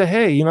one time and said,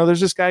 hey, there's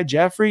this guy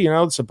Jeffrey,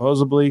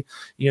 supposedly,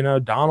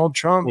 Donald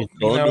Trump. Well,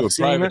 going to a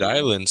private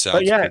island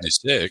sounds pretty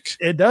sick.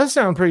 It does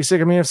sound pretty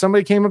sick. I mean, if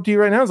somebody came up to you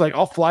right now, it's like,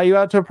 I'll fly you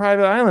out to a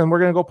private island. We're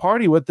going to go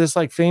party with this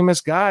like famous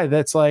guy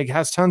that's like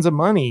has tons of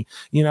money,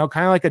 kind of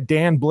like a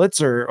Dan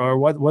Blitzer, or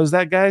what was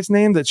that guy's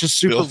name? That's just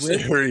super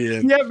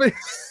rich. Yeah, but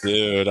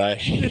dude,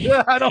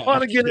 I don't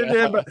want to get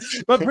into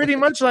it, but pretty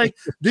much like,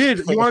 dude,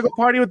 you want to go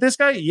party with this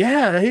guy?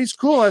 Yeah, he's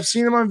cool. I've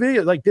seen him on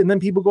video. Like, and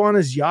then people go on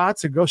his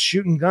yachts or go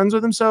shooting guns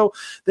with him, so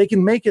they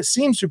can make it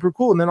seem super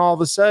cool. And then all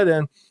of a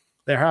sudden,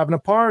 they're having a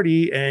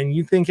party, and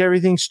you think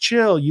everything's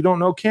chill. You don't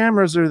know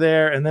cameras are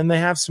there, and then they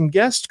have some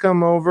guests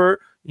come over,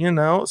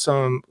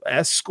 some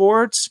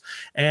escorts,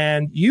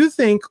 and you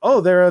think,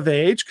 oh, they're of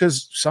age,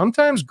 because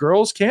sometimes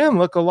girls can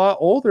look a lot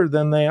older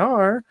than they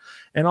are.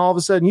 And all of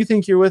a sudden you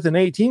think you're with an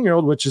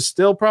 18-year-old, which is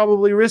still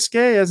probably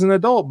risque as an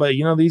adult. But,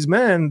 these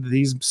men,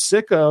 these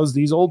sickos,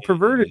 these old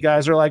perverted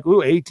guys are like,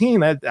 ooh,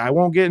 18, I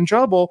won't get in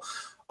trouble.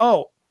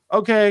 Oh,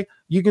 okay,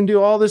 you can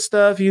do all this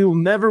stuff. You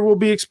never will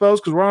be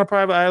exposed because we're on a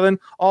private island.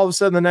 All of a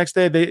sudden the next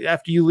day,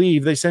 after you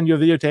leave, they send you a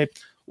videotape.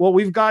 Well,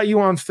 we've got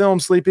you on film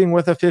sleeping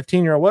with a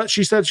 15-year-old. What?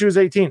 She said she was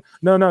 18.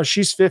 No,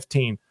 she's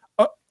 15.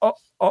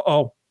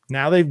 Oh.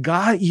 Now they've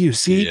got you.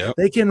 See,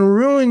 They can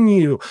ruin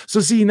you. So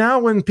see, now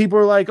when people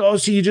are like, oh,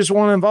 so you just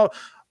want to involve,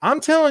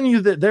 I'm telling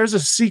you that there's a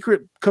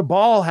secret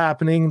cabal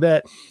happening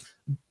that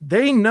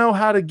they know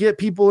how to get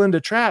people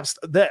into traps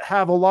that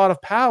have a lot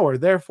of power.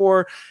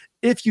 Therefore,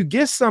 if you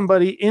get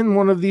somebody in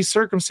one of these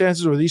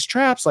circumstances or these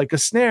traps, like a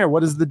snare,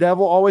 what is the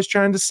devil always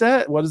trying to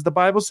set? What does the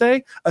Bible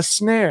say? A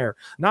snare,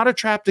 not a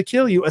trap to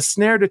kill you, a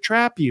snare to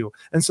trap you.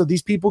 And so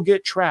these people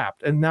get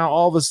trapped. And now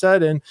all of a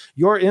sudden,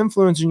 your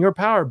influence and your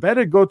power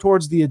better go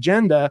towards the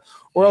agenda,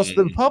 or else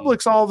the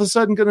public's all of a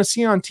sudden going to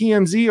see on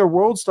TMZ or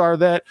World Star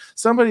that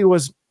somebody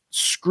was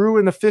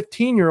screwing a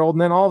 15-year-old.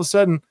 And then all of a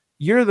sudden,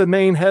 you're the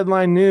main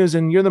headline news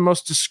and you're the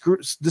most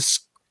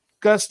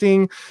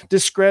disgusting,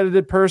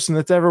 discredited person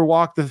that's ever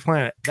walked the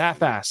planet that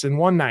fast in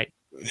one night.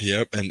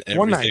 Yep. And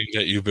everything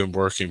that you've been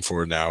working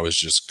for now is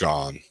just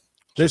gone.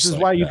 This is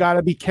why you got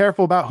to be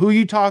careful about who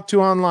you talk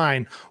to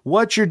online,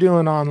 what you're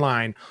doing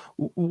online,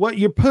 what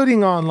you're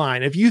putting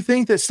online. If you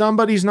think that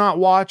somebody's not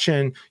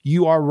watching,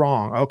 you are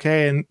wrong.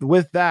 Okay. And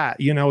with that,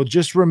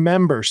 just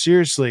remember,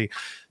 seriously,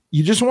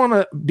 you just want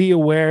to be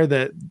aware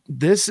that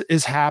this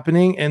is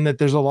happening and that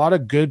there's a lot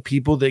of good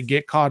people that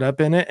get caught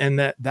up in it, and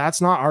that's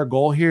not our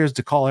goal here is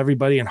to call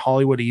everybody in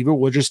Hollywood evil.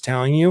 We're just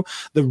telling you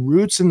the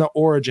roots and the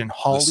origin.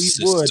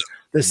 Hollywood,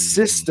 the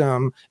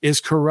system is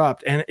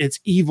corrupt and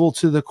it's evil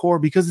to the core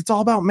because it's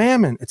all about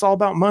mammon. It's all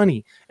about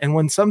money. And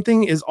when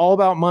something is all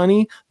about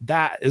money,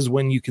 that is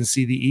when you can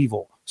see the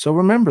evil. So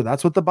remember,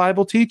 that's what the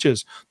Bible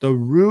teaches. The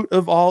root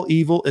of all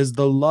evil is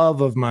the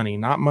love of money,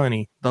 not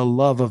money, the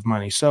love of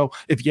money. So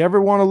if you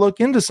ever want to look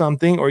into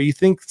something or you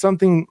think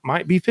something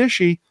might be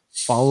fishy,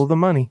 follow the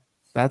money.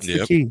 That's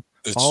the key.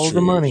 Follow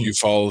the money. You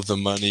follow the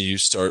money, you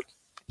start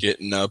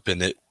getting up,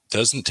 and it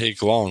doesn't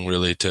take long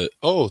really to,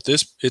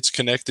 it's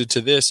connected to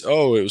this.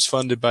 Oh, it was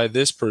funded by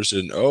this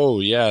person.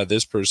 Oh yeah,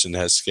 this person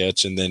has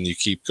sketch. And then you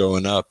keep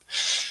going up,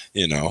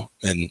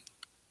 and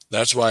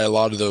that's why a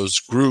lot of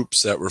those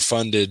groups that were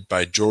funded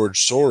by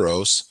George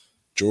Soros,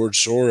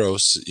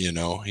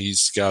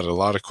 he's got a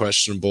lot of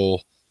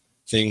questionable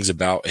things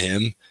about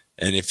him.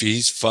 And if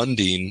he's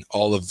funding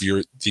all of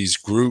these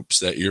groups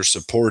that you're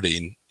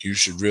supporting, you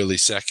should really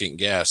second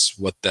guess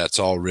what that's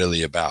all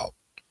really about.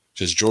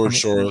 Because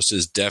George Soros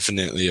is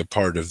definitely a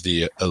part of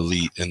the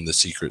elite and the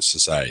secret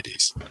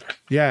societies.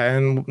 Yeah,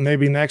 and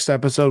maybe next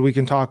episode we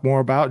can talk more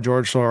about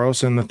George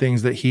Soros and the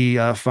things that he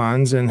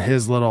funds and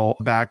his little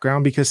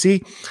background. Because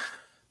see,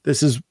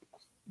 this is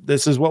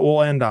what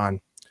we'll end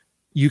on.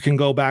 You can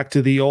go back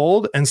to the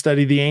old and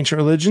study the ancient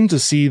religion to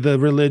see the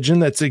religion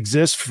that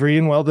exists free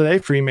and well today,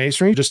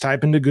 Freemasonry. Just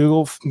type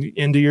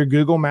into your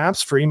Google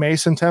Maps,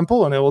 Freemason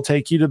Temple, and it will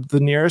take you to the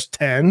nearest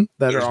 10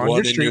 that There's are on one your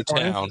in street your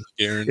corner. town,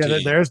 guaranteed. Yeah,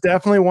 there's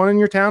definitely one in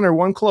your town or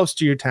one close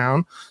to your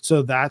town.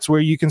 So that's where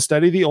you can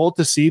study the old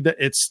to see that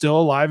it's still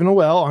alive and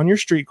well on your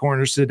street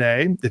corners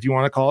today, if you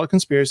want to call it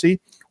conspiracy.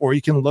 Or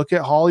you can look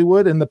at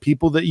Hollywood and the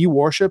people that you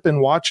worship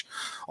and watch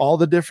all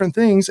the different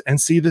things and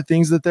see the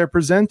things that they're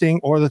presenting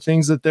or the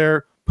things that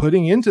they're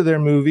putting into their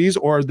movies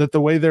or that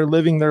the way they're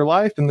living their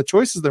life and the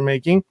choices they're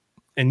making.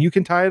 And you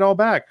can tie it all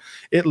back.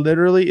 It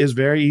literally is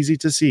very easy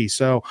to see.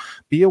 So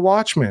be a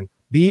watchman.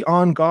 Be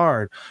on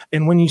guard.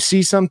 And when you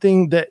see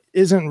something that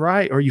isn't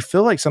right or you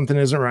feel like something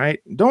isn't right,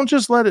 don't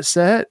just let it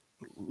set.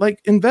 Like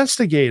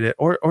investigate it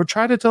or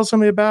try to tell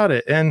somebody about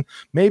it. And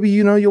maybe,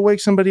 you'll wake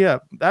somebody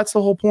up. That's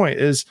the whole point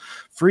is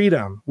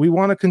freedom. We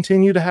want to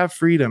continue to have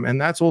freedom. And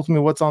that's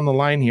ultimately what's on the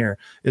line here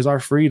is our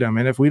freedom.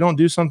 And if we don't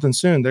do something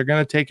soon, they're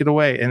going to take it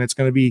away. And it's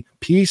going to be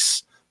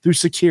peace through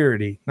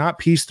security, not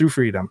peace through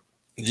freedom.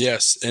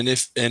 Yes. And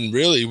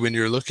really, when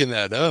you're looking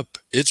that up,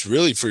 it's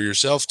really for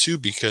yourself too,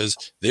 because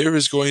there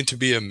is going to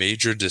be a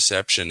major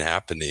deception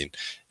happening.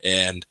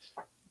 And,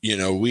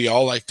 we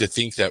all like to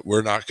think that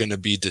we're not going to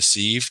be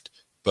deceived.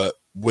 But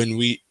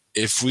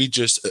if we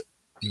just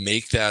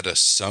make that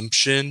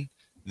assumption,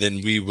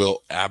 then we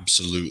will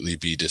absolutely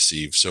be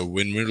deceived. So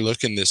when we're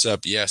looking this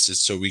up, yes, it's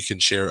so we can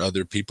share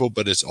other people,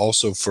 but it's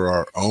also for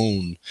our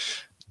own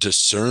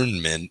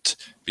discernment,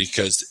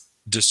 because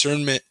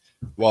discernment,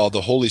 while the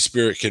Holy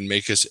Spirit can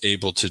make us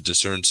able to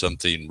discern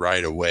something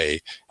right away,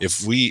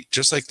 if we,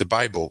 just like the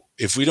Bible,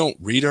 if we don't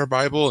read our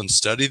Bible and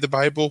study the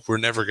Bible, we're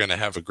never going to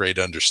have a great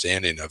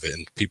understanding of it.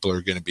 And people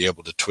are going to be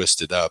able to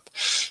twist it up,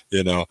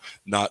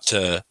 not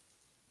to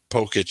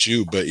poke at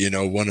you, but,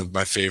 one of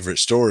my favorite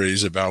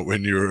stories about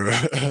when you were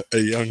a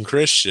young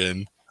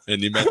Christian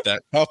and you met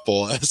that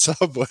couple at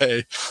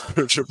Subway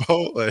or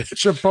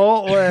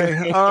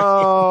Chipotle.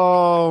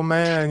 Oh,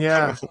 man.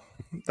 Yeah.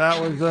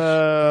 That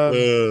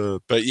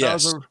was but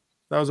yes,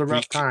 that was a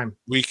rough time.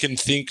 We can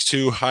think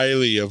too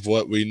highly of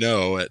what we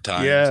know at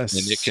times, yes.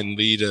 And it can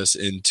lead us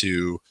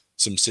into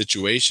some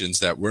situations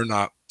that we're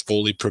not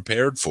fully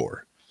prepared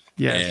for.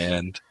 Yes.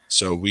 And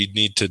so we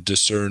need to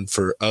discern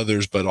for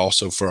others, but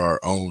also for our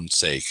own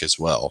sake as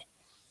well.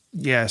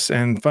 Yes.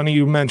 And funny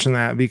you mentioned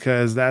that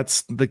because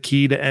that's the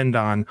key to end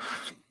on.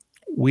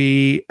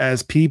 We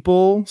as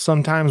people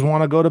sometimes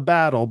want to go to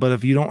battle, but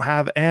if you don't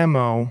have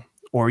ammo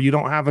or you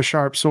don't have a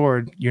sharp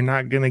sword, you're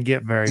not going to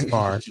get very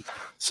far.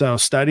 So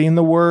studying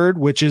the word,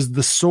 which is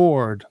the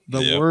sword,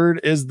 the word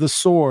is the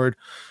sword.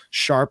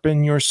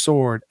 Sharpen your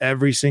sword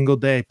every single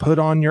day. Put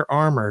on your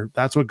armor.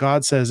 That's what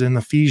God says in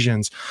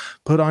Ephesians.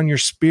 Put on your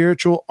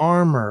spiritual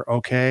armor.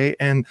 Okay.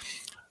 And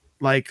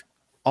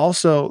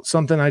also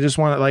something I just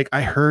want to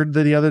I heard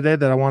the other day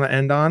that I want to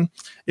end on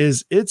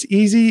is it's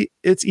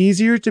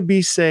easier to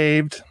be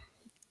saved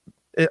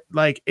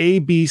like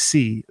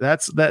ABC.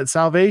 That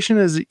salvation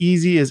is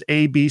easy as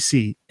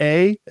ABC.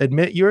 A,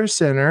 admit you're a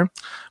sinner.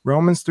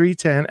 Romans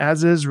 3:10,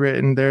 as is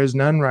written, there is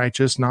none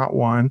righteous, not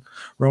one.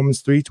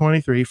 Romans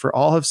 3:23, for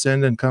all have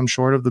sinned and come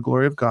short of the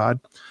glory of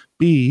God.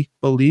 B,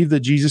 believe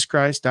that Jesus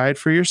Christ died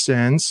for your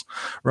sins.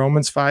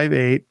 Romans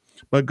 5:8,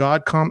 but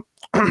God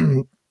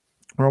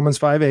Romans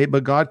 5:8,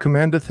 but God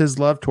commendeth his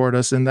love toward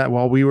us in that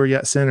while we were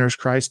yet sinners,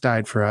 Christ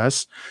died for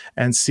us.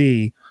 And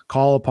C,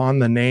 call upon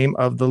the name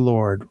of the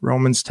Lord.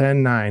 Romans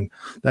 10:9,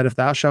 that if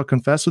thou shalt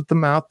confess with the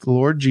mouth the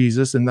Lord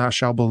Jesus, and thou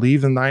shalt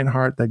believe in thine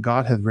heart that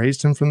God hath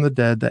raised him from the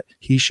dead, that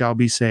he shall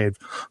be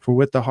saved. For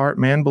with the heart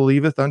man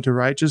believeth unto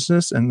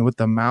righteousness, and with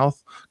the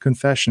mouth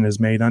confession is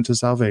made unto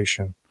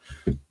salvation.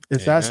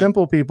 It's that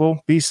simple,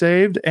 people. Be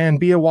saved and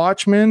be a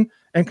watchman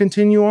and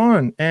continue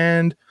on.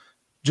 And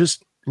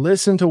just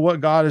listen to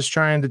what God is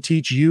trying to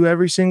teach you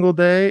every single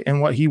day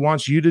and what he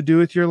wants you to do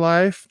with your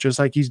life, just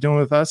like he's doing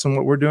with us and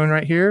what we're doing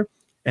right here.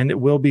 And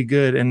it will be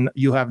good. And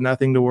you have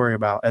nothing to worry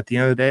about. At the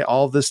end of the day,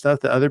 all of this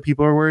stuff that other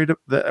people are worried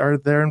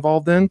that they're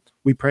involved in,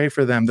 we pray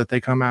for them that they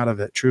come out of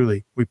it.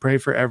 Truly. We pray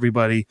for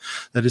everybody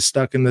that is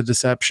stuck in the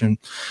deception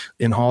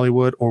in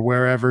Hollywood or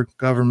wherever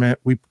government.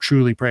 We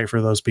truly pray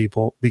for those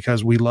people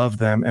because we love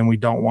them and we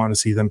don't want to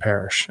see them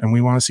perish. And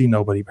we want to see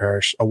nobody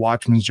perish. A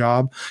watchman's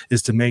job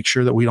is to make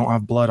sure that we don't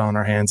have blood on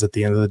our hands at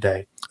the end of the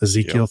day.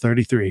 Ezekiel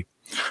 33.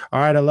 All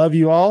right. I love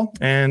you all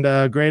and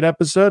a great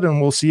episode, and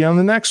we'll see you on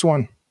the next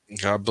one.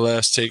 God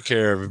bless. Take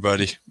care,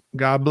 everybody.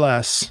 God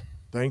bless.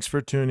 Thanks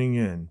for tuning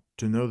in.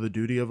 To know the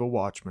duty of a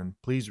watchman,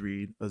 please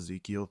read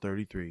Ezekiel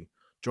 33.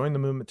 Join the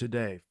movement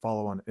today.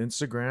 Follow on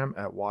Instagram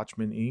at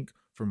Watchman Inc.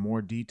 for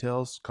more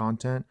details,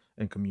 content,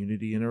 and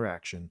community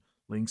interaction.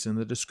 Links in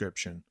the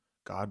description.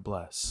 God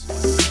bless.